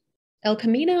El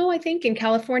Camino, I think, in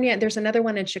California. There's another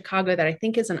one in Chicago that I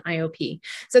think is an IOP.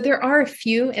 So there are a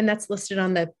few, and that's listed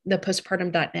on the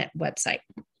postpartum.net website.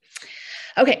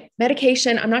 Okay,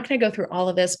 medication. I'm not going to go through all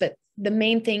of this, but the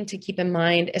main thing to keep in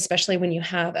mind, especially when you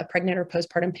have a pregnant or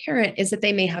postpartum parent, is that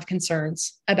they may have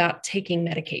concerns about taking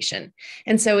medication.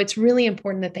 And so it's really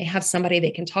important that they have somebody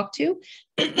they can talk to.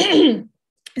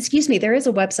 Excuse me, there is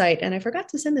a website, and I forgot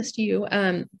to send this to you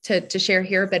to share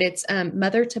here, but it's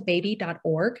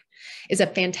mothertobaby.org is a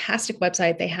fantastic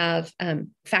website. They have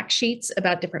fact sheets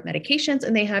about different medications,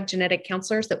 and they have genetic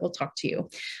counselors that will talk to you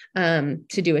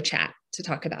to do a chat to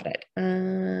talk about it.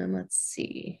 Let's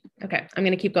see. Okay, I'm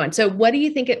going to keep going. So what do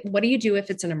you think? What do you do if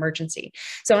it's an emergency?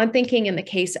 So I'm thinking in the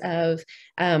case of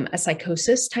a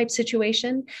psychosis type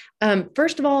situation,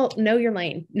 first of all, know your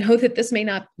lane. Know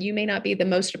that you may not be the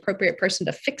most appropriate person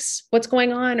to fix what's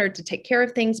going on or to take care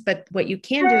of things, but what you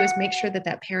can do is make sure that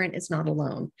that parent is not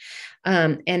alone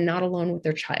and not alone with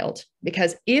their child.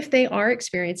 Because if they are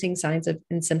experiencing signs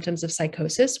and symptoms of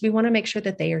psychosis, we want to make sure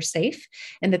that they are safe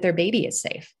and that their baby is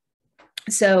safe.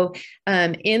 So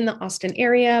in the Austin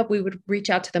area, we would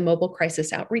reach out to the mobile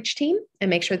crisis outreach team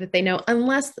and make sure that they know,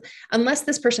 unless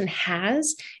this person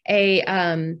has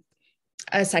a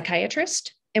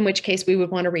psychiatrist, in which case we would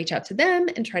want to reach out to them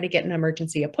and try to get an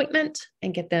emergency appointment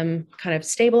and get them kind of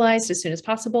stabilized as soon as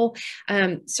possible.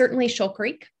 Certainly Shoal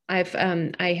Creek.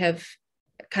 I have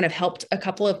kind of helped a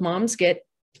couple of moms get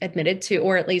admitted to,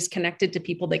 or at least connected to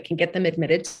people that can get them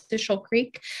admitted to Shoal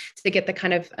Creek to get the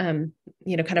kind of, kind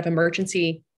of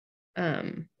emergency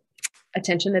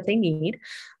attention that they need.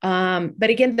 But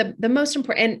again, the most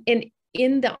important, and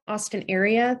in the Austin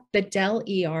area, the Dell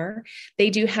ER, they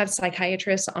do have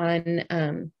psychiatrists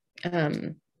on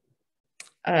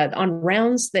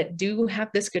rounds that do have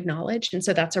this good knowledge. And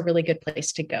so that's a really good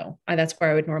place to go. That's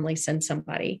where I would normally send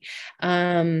somebody.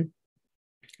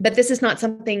 But this is not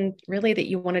something really that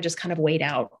you want to just kind of wait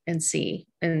out and see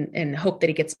and hope that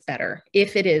it gets better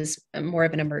if it is more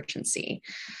of an emergency.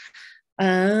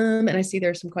 And I see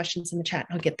there are some questions in the chat.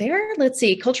 I'll get there. Let's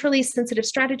see. Culturally sensitive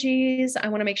strategies. I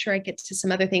want to make sure I get to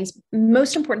some other things.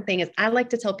 Most important thing is I like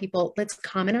to tell people, let's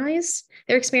commonize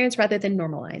their experience rather than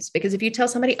normalize. Because if you tell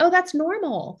somebody, oh, that's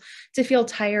normal to feel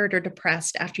tired or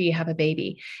depressed after you have a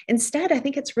baby. Instead, I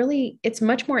think it's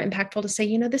much more impactful to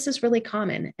say, this is really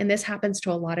common and this happens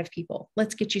to a lot of people.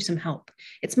 Let's get you some help.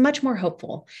 It's much more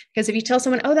hopeful because if you tell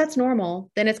someone, oh, that's normal,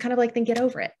 then it's kind of like, then get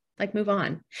over it, like move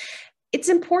on. It's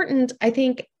important, I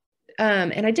think,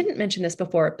 and I didn't mention this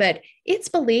before, but it's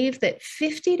believed that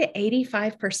 50 to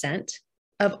 85%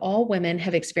 of all women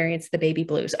have experienced the baby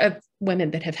blues, of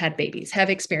women that have had babies have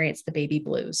experienced the baby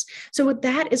blues. So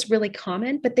that is really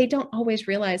common, but they don't always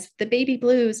realize the baby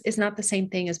blues is not the same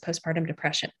thing as postpartum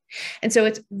depression. And so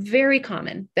it's very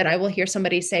common that I will hear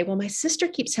somebody say, well, my sister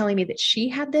keeps telling me that she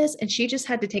had this and she just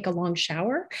had to take a long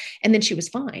shower and then she was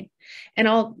fine. And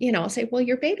I'll say, well,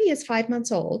 your baby is 5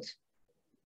 months old.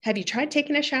 Have you tried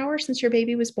taking a shower since your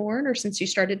baby was born or since you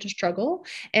started to struggle?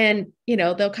 And,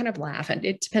 they'll kind of laugh, and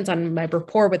it depends on my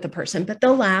rapport with the person, but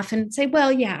they'll laugh and say,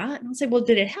 well, yeah. And I'll say, well,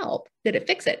 did it help? Did it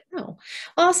fix it? No.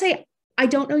 Well, I'll say, I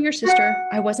don't know your sister.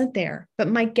 I wasn't there, but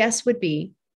my guess would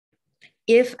be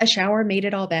if a shower made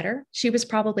it all better, she was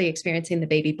probably experiencing the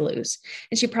baby blues.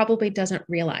 And she probably doesn't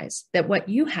realize that what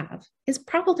you have is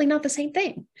probably not the same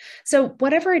thing. So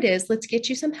whatever it is, let's get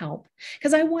you some help,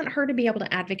 because I want her to be able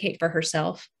to advocate for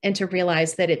herself and to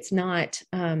realize that it's not,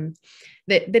 that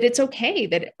it's okay,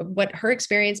 that what her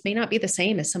experience may not be the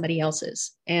same as somebody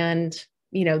else's. And,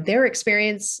 their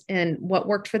experience and what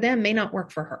worked for them may not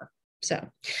work for her. So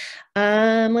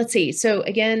let's see. So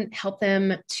again, help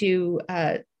them to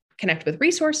connect with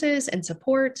resources and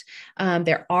support.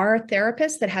 There are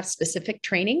therapists that have specific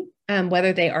training,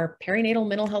 whether they are perinatal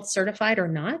mental health certified or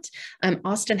not.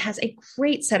 Austin has a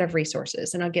great set of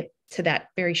resources, and I'll get to that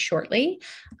very shortly.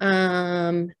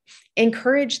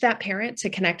 Encourage that parent to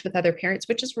connect with other parents,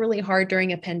 which is really hard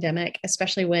during a pandemic,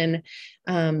 especially when,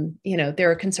 there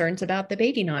are concerns about the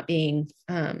baby not being,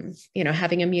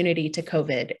 having immunity to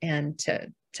COVID and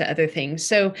to other things.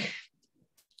 So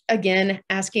again,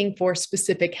 asking for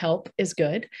specific help is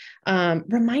good.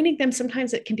 Reminding them,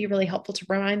 sometimes it can be really helpful to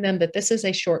remind them that this is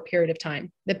a short period of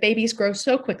time, that babies grow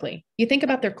so quickly. You think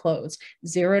about their clothes,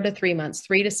 0 to 3 months,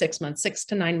 3 to 6 months, 6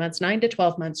 to 9 months, 9 to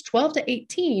 12 months, 12 to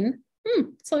 18,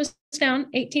 slows down,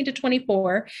 18 to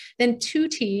 24, then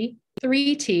 2T,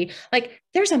 3T, like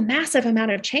there's a massive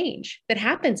amount of change that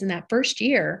happens in that first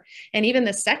year and even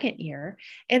the second year.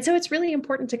 And so it's really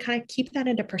important to kind of keep that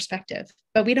into perspective,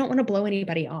 but we don't want to blow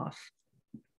anybody off.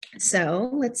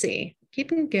 So let's see,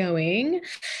 keeping going.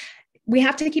 We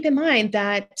have to keep in mind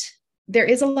that there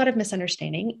is a lot of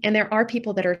misunderstanding, and there are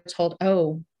people that are told,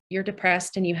 oh, you're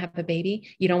depressed and you have a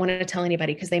baby, you don't want to tell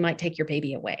anybody because they might take your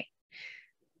baby away.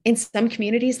 In some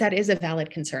communities, that is a valid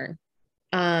concern.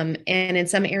 And in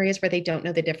some areas where they don't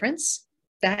know the difference,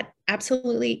 that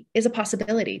absolutely is a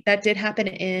possibility. That did happen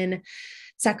in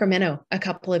Sacramento a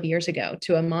couple of years ago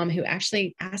to a mom who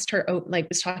actually asked her, like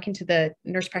was talking to the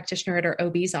nurse practitioner at her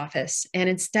OB's office. And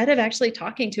instead of actually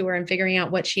talking to her and figuring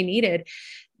out what she needed,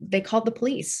 they called the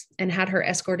police and had her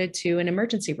escorted to an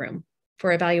emergency room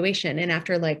for evaluation. And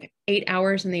after like 8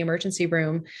 hours in the emergency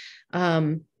room,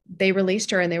 they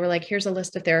released her and they were like, here's a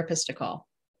list of therapists to call.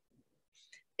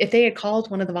 If they had called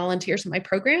one of the volunteers in my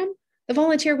program, the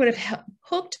volunteer would have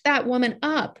hooked that woman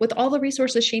up with all the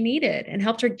resources she needed and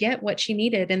helped her get what she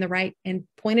needed in the right and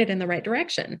pointed in the right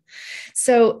direction.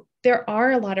 So there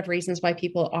are a lot of reasons why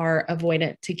people are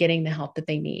avoidant to getting the help that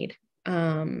they need.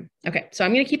 Okay, so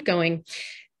I'm going to keep going.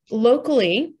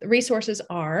 Locally, resources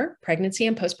are Pregnancy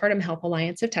and Postpartum Health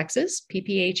Alliance of Texas,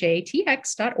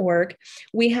 pphatx.org.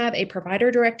 We have a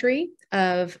provider directory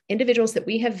of individuals that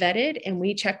we have vetted, and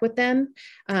we check with them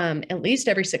at least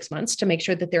every 6 months to make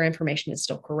sure that their information is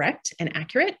still correct and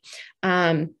accurate.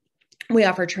 We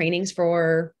offer trainings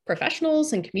for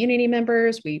professionals and community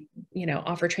members. We,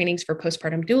 offer trainings for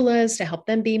postpartum doulas to help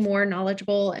them be more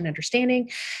knowledgeable and understanding.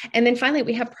 And then finally,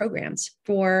 we have programs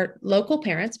for local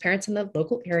parents in the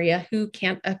local area who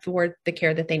can't afford the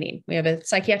care that they need. We have a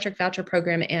psychiatric voucher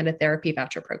program and a therapy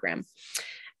voucher program.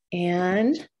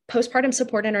 And Postpartum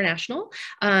Support International.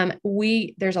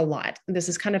 There's a lot. This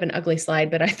is kind of an ugly slide,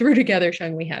 but I threw together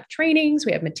showing we have trainings,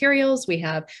 we have materials, we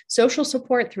have social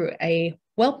support through a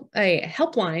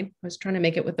helpline. I was trying to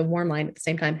make it with the warm line at the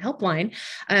same time, helpline.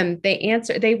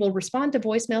 They will respond to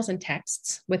voicemails and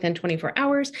texts within 24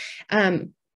 hours.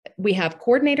 We have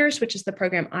coordinators, which is the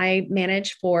program I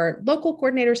manage for local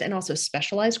coordinators and also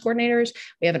specialized coordinators.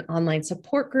 We have an online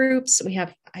support groups. We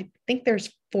have, I think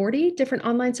there's 40 different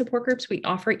online support groups we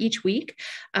offer each week,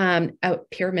 a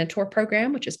peer mentor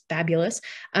program, which is fabulous.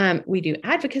 We do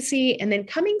advocacy, and then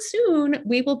coming soon,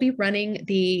 we will be running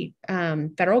the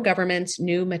federal government's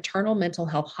new maternal mental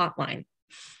health hotline.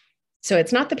 So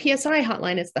it's not the PSI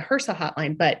hotline, it's the HRSA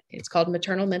hotline, but it's called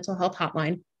Maternal Mental Health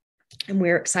Hotline. And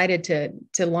we're excited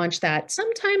to launch that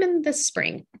sometime in the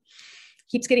spring.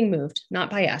 Keeps getting moved, not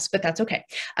by us, but that's okay.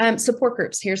 Support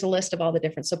groups. Here's a list of all the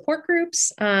different support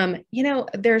groups.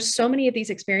 There's so many of these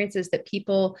experiences that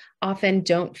people often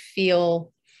don't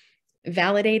feel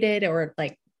validated or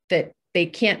like that they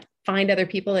can't find other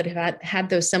people that have had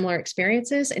those similar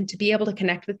experiences, and to be able to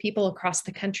connect with people across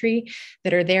the country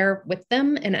that are there with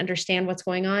them and understand what's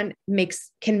going on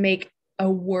can make a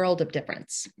world of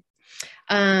difference.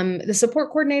 The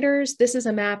support coordinators, this is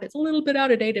a map. It's a little bit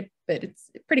out of date, but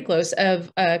it's pretty close, of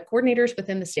coordinators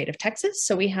within the state of Texas.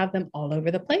 So we have them all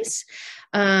over the place.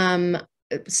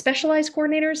 Specialized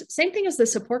coordinators, same thing as the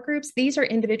support groups. These are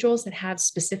individuals that have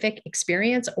specific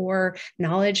experience or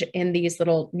knowledge in these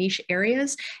little niche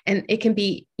areas, and it can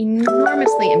be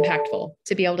enormously impactful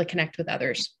to be able to connect with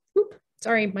others.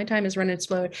 Sorry, my time is running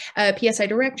slow.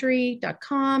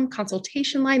 psidirectory.com,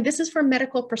 consultation line. This is for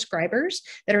medical prescribers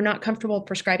that are not comfortable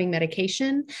prescribing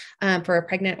medication for a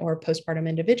pregnant or postpartum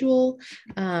individual,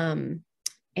 and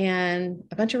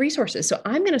a bunch of resources. So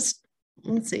I'm going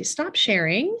to, stop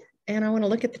sharing, and I want to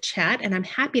look at the chat, and I'm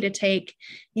happy to take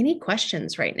any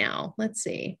questions right now. Let's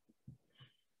see.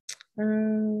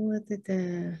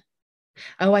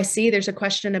 Oh, I see. There's a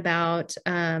question about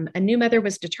a new mother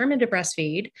was determined to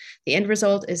breastfeed. The end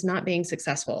result is not being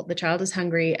successful. The child is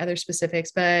hungry, other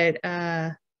specifics, but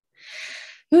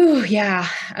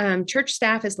church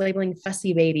staff is labeling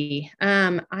fussy baby.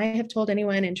 I have told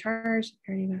anyone in charge.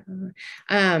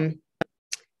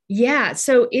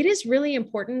 So it is really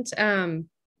important.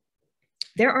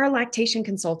 There are lactation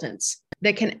consultants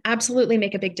that can absolutely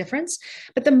make a big difference.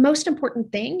 But the most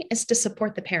important thing is to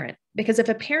support the parent, because if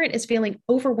a parent is feeling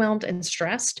overwhelmed and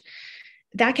stressed,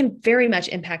 that can very much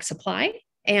impact supply,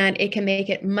 and it can make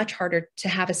it much harder to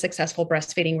have a successful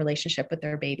breastfeeding relationship with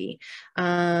their baby.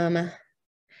 So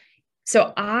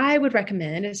I would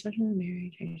recommend, especially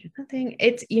marriage, nothing.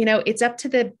 It's up to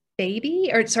the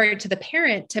to the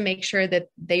parent to make sure that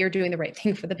they are doing the right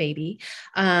thing for the baby.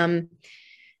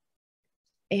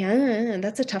 And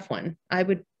that's a tough one. I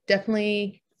would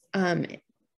definitely, and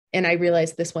I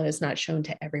realize this one is not shown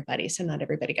to everybody, so not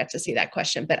everybody got to see that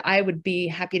question, but I would be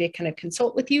happy to kind of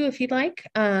consult with you if you'd like.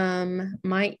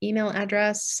 My email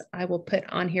address I will put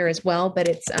on here as well, but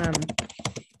it's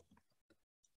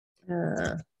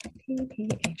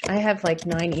I have like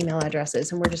 9 email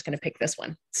addresses, and we're just going to pick this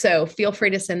one. So feel free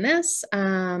to send this.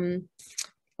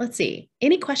 Let's see,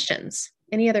 any questions?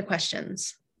 Any other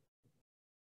questions?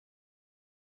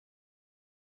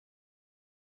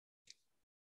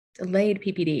 Delayed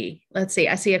PPD. Let's see.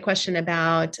 I see a question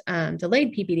about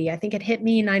delayed PPD. I think it hit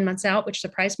me 9 months out, which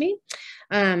surprised me.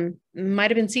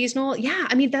 Might have been seasonal. Yeah.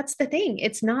 I mean, that's the thing.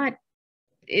 It's not,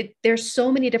 there's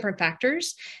so many different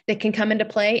factors that can come into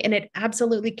play, and it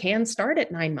absolutely can start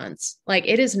at 9 months. Like,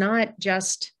 it is not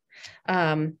just,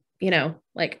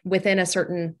 like within a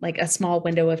certain, like a small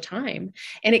window of time.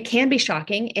 And it can be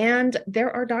shocking. And there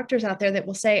are doctors out there that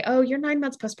will say, oh, you're 9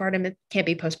 months postpartum. It can't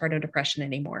be postpartum depression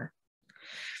anymore.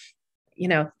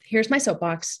 Here's my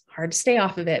soapbox, hard to stay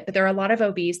off of it, but there are a lot of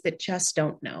OBs that just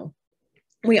don't know.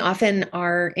 We often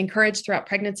are encouraged throughout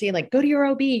pregnancy, like, go to your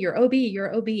OB, your OB,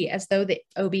 your OB, as though the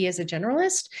OB is a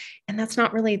generalist. And that's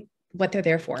not really what they're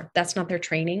there for. That's not their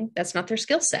training. That's not their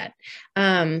skill set.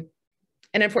 And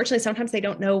unfortunately, sometimes they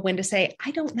don't know when to say,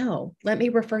 I don't know. Let me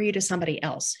refer you to somebody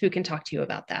else who can talk to you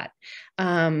about that.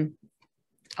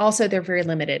 Also, they're very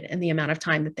limited in the amount of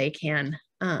time that they can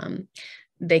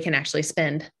actually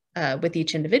spend with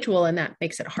each individual, and that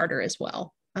makes it harder as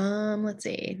well. Let's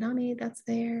see, NAMI, that's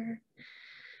there.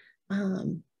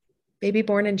 Baby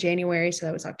born in January, so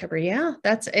that was October. Yeah,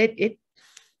 that's it.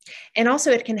 And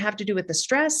also it can have to do with the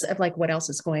stress of like what else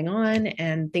is going on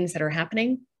and things that are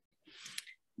happening.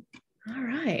 All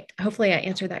right. Hopefully I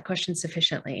answered that question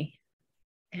sufficiently.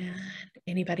 And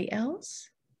anybody else?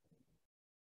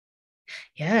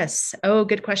 Yes. Oh,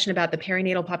 good question about the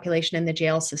perinatal population in the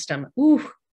jail system. Ooh.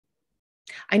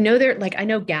 I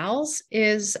know GALS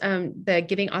is the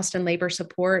Giving Austin Labor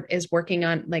Support is working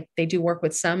on, like, they do work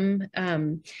with some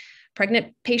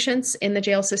pregnant patients in the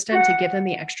jail system to give them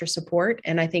the extra support.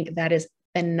 And I think that is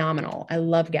phenomenal. I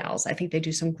love GALS. I think they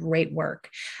do some great work.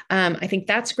 I think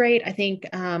that's great. I think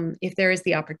if there is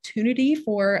the opportunity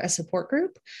for a support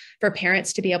group for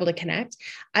parents to be able to connect,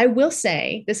 I will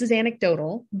say, this is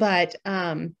anecdotal, but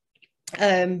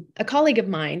a colleague of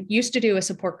mine used to do a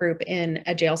support group in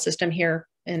a jail system here,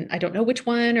 and I don't know which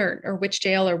one or which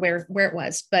jail or where it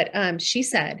was, but she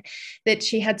said that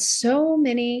she had so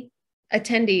many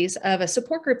attendees of a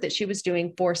support group that she was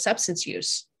doing for substance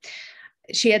use.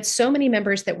 She had so many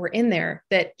members that were in there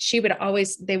that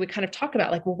they would kind of talk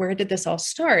about, like, well, where did this all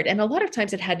start? And a lot of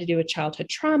times it had to do with childhood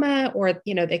trauma, or,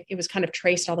 it was kind of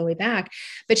traced all the way back.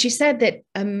 But she said that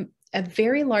a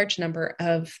very large number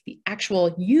of the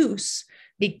actual use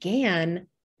began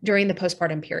during the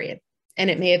postpartum period. And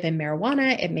it may have been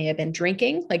marijuana, it may have been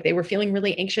drinking, like they were feeling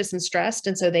really anxious and stressed.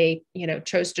 And so they,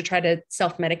 chose to try to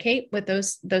self-medicate with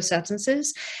those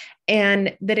substances,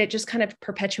 and that it just kind of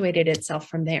perpetuated itself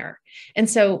from there. And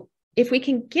so if we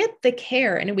can get the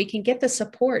care and we can get the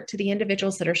support to the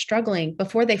individuals that are struggling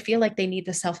before they feel like they need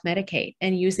to self-medicate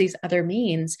and use these other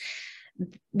means,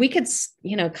 we could,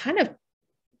 kind of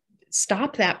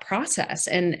stop that process.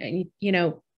 And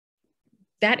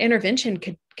that intervention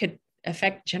could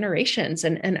affect generations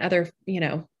and other,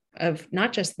 of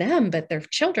not just them, but their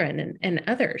children and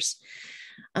others.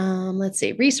 Let's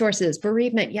see, resources,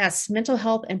 bereavement. Yes. Mental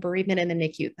health and bereavement in the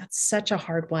NICU. That's such a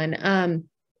hard one.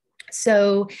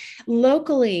 So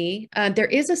locally, there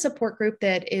is a support group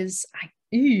that is,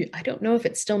 I don't know if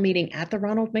it's still meeting at the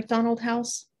Ronald McDonald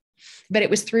House, but it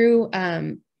was through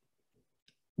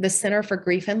the Center for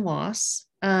Grief and Loss.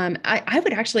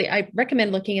 I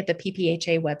recommend looking at the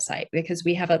PPHA website, because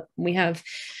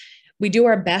we do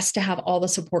our best to have all the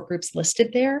support groups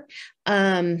listed there.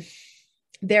 And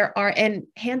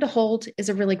Hand to Hold is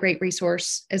a really great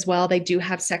resource as well. They do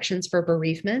have sections for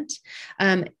bereavement.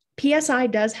 PSI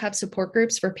does have support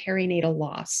groups for perinatal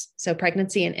loss, so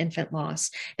pregnancy and infant loss,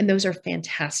 and those are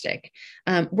fantastic.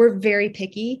 We're very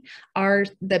picky.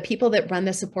 The people that run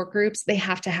the support groups, they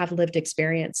have to have lived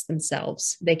experience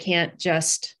themselves. They can't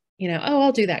just,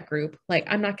 I'll do that group. Like,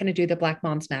 I'm not going to do the Black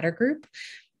Moms Matter group.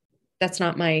 That's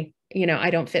not my, I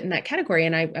don't fit in that category,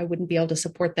 and I wouldn't be able to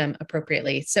support them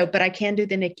appropriately. So, but I can do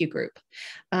the NICU group.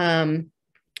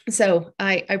 So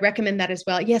I recommend that as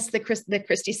well. Yes, the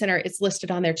Christie Center is listed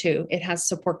on there too. It has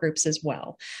support groups as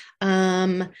well.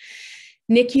 NICU,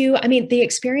 I mean, the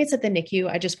experience at the NICU,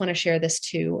 I just want to share this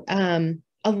too.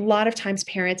 A lot of times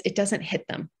parents, it doesn't hit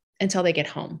them until they get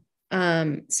home.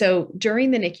 So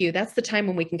during the NICU, that's the time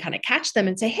when we can kind of catch them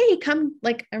and say, hey, come,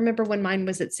 like, I remember when mine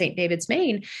was at St. David's,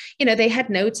 Maine, they had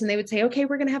notes and they would say, okay,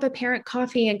 we're going to have a parent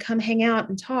coffee and come hang out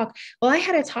and talk. Well, I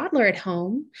had a toddler at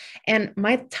home and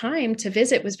my time to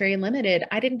visit was very limited.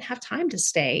 I didn't have time to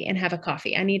stay and have a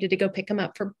coffee. I needed to go pick them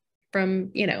up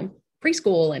from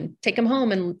preschool and take them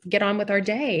home and get on with our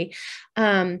day.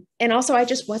 And also I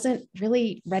just wasn't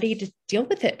really ready to deal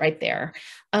with it right there.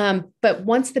 But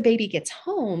once the baby gets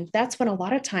home, that's when a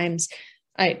lot of times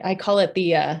I call it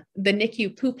the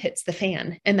NICU poop hits the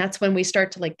fan. And that's when we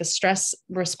start to like the stress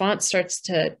response starts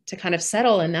to kind of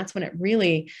settle. And that's when it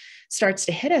really starts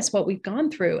to hit us what we've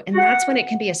gone through. And that's when it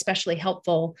can be especially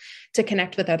helpful to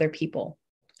connect with other people.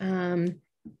 And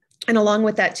along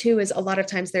with that too, is a lot of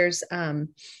times there's,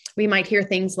 we might hear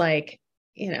things like,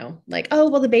 like, oh,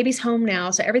 well, the baby's home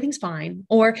now, so everything's fine.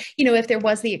 Or, if there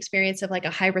was the experience of like a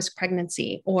high risk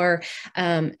pregnancy or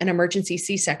an emergency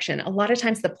C-section, a lot of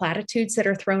times the platitudes that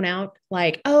are thrown out,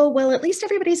 like, oh, well, at least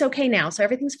everybody's okay now, so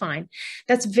everything's fine.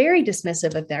 That's very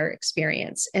dismissive of their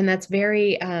experience. And that's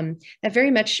that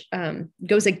very much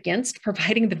goes against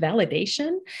providing the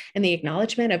validation and the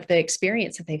acknowledgement of the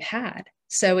experience that they've had.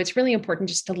 So it's really important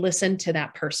just to listen to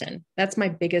that person. That's my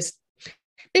biggest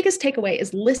takeaway,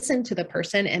 is listen to the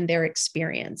person and their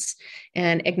experience,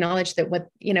 and acknowledge that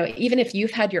even if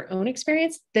you've had your own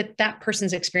experience, that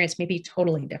person's experience may be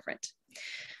totally different.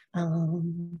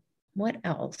 What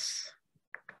else?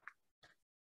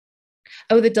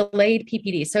 Oh, the delayed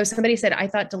PPD. So somebody said, I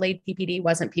thought delayed PPD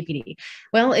wasn't PPD.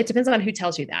 Well, it depends on who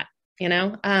tells you that,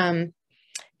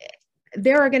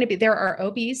 there are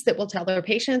OBs that will tell their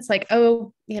patients like,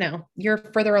 oh, you're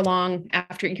further along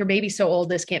after your baby's so old,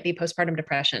 this can't be postpartum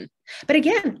depression. But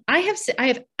again, I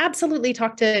have absolutely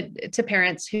talked to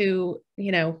parents who,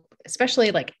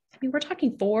 especially like, we're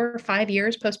talking 4 or 5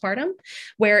 years postpartum,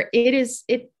 where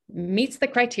it meets the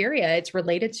criteria. It's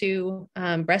related to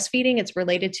breastfeeding. It's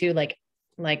related to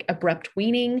like abrupt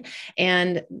weaning,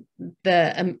 and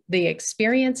the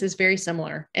experience is very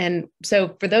similar. And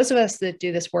so for those of us that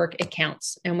do this work, it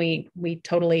counts, and we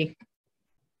totally,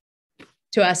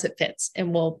 to us, it fits,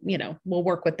 and we'll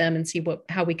work with them and see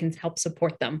how we can help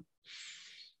support them.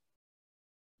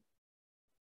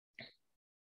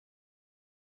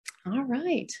 All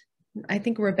right. I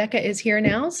think Rebecca is here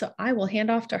now, so I will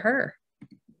hand off to her.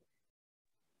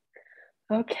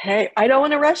 Okay, I don't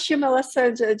want to rush you,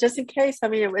 Melissa, just in case. I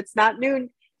mean, it's not noon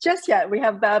just yet. We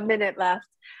have about a minute left.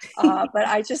 But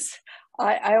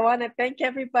I want to thank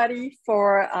everybody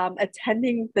for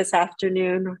attending this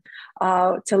afternoon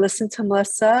to listen to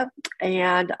Melissa.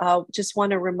 And just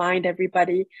want to remind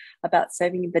everybody about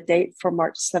saving the date for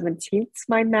March 17th's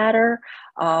Mind Matter.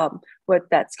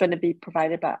 That's going to be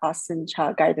provided by Austin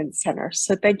Child Guidance Center.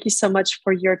 So thank you so much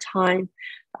for your time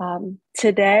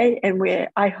today, and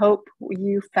I hope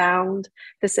you found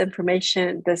this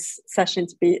session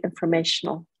to be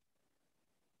informational.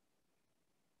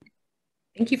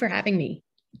 Thank you for having me.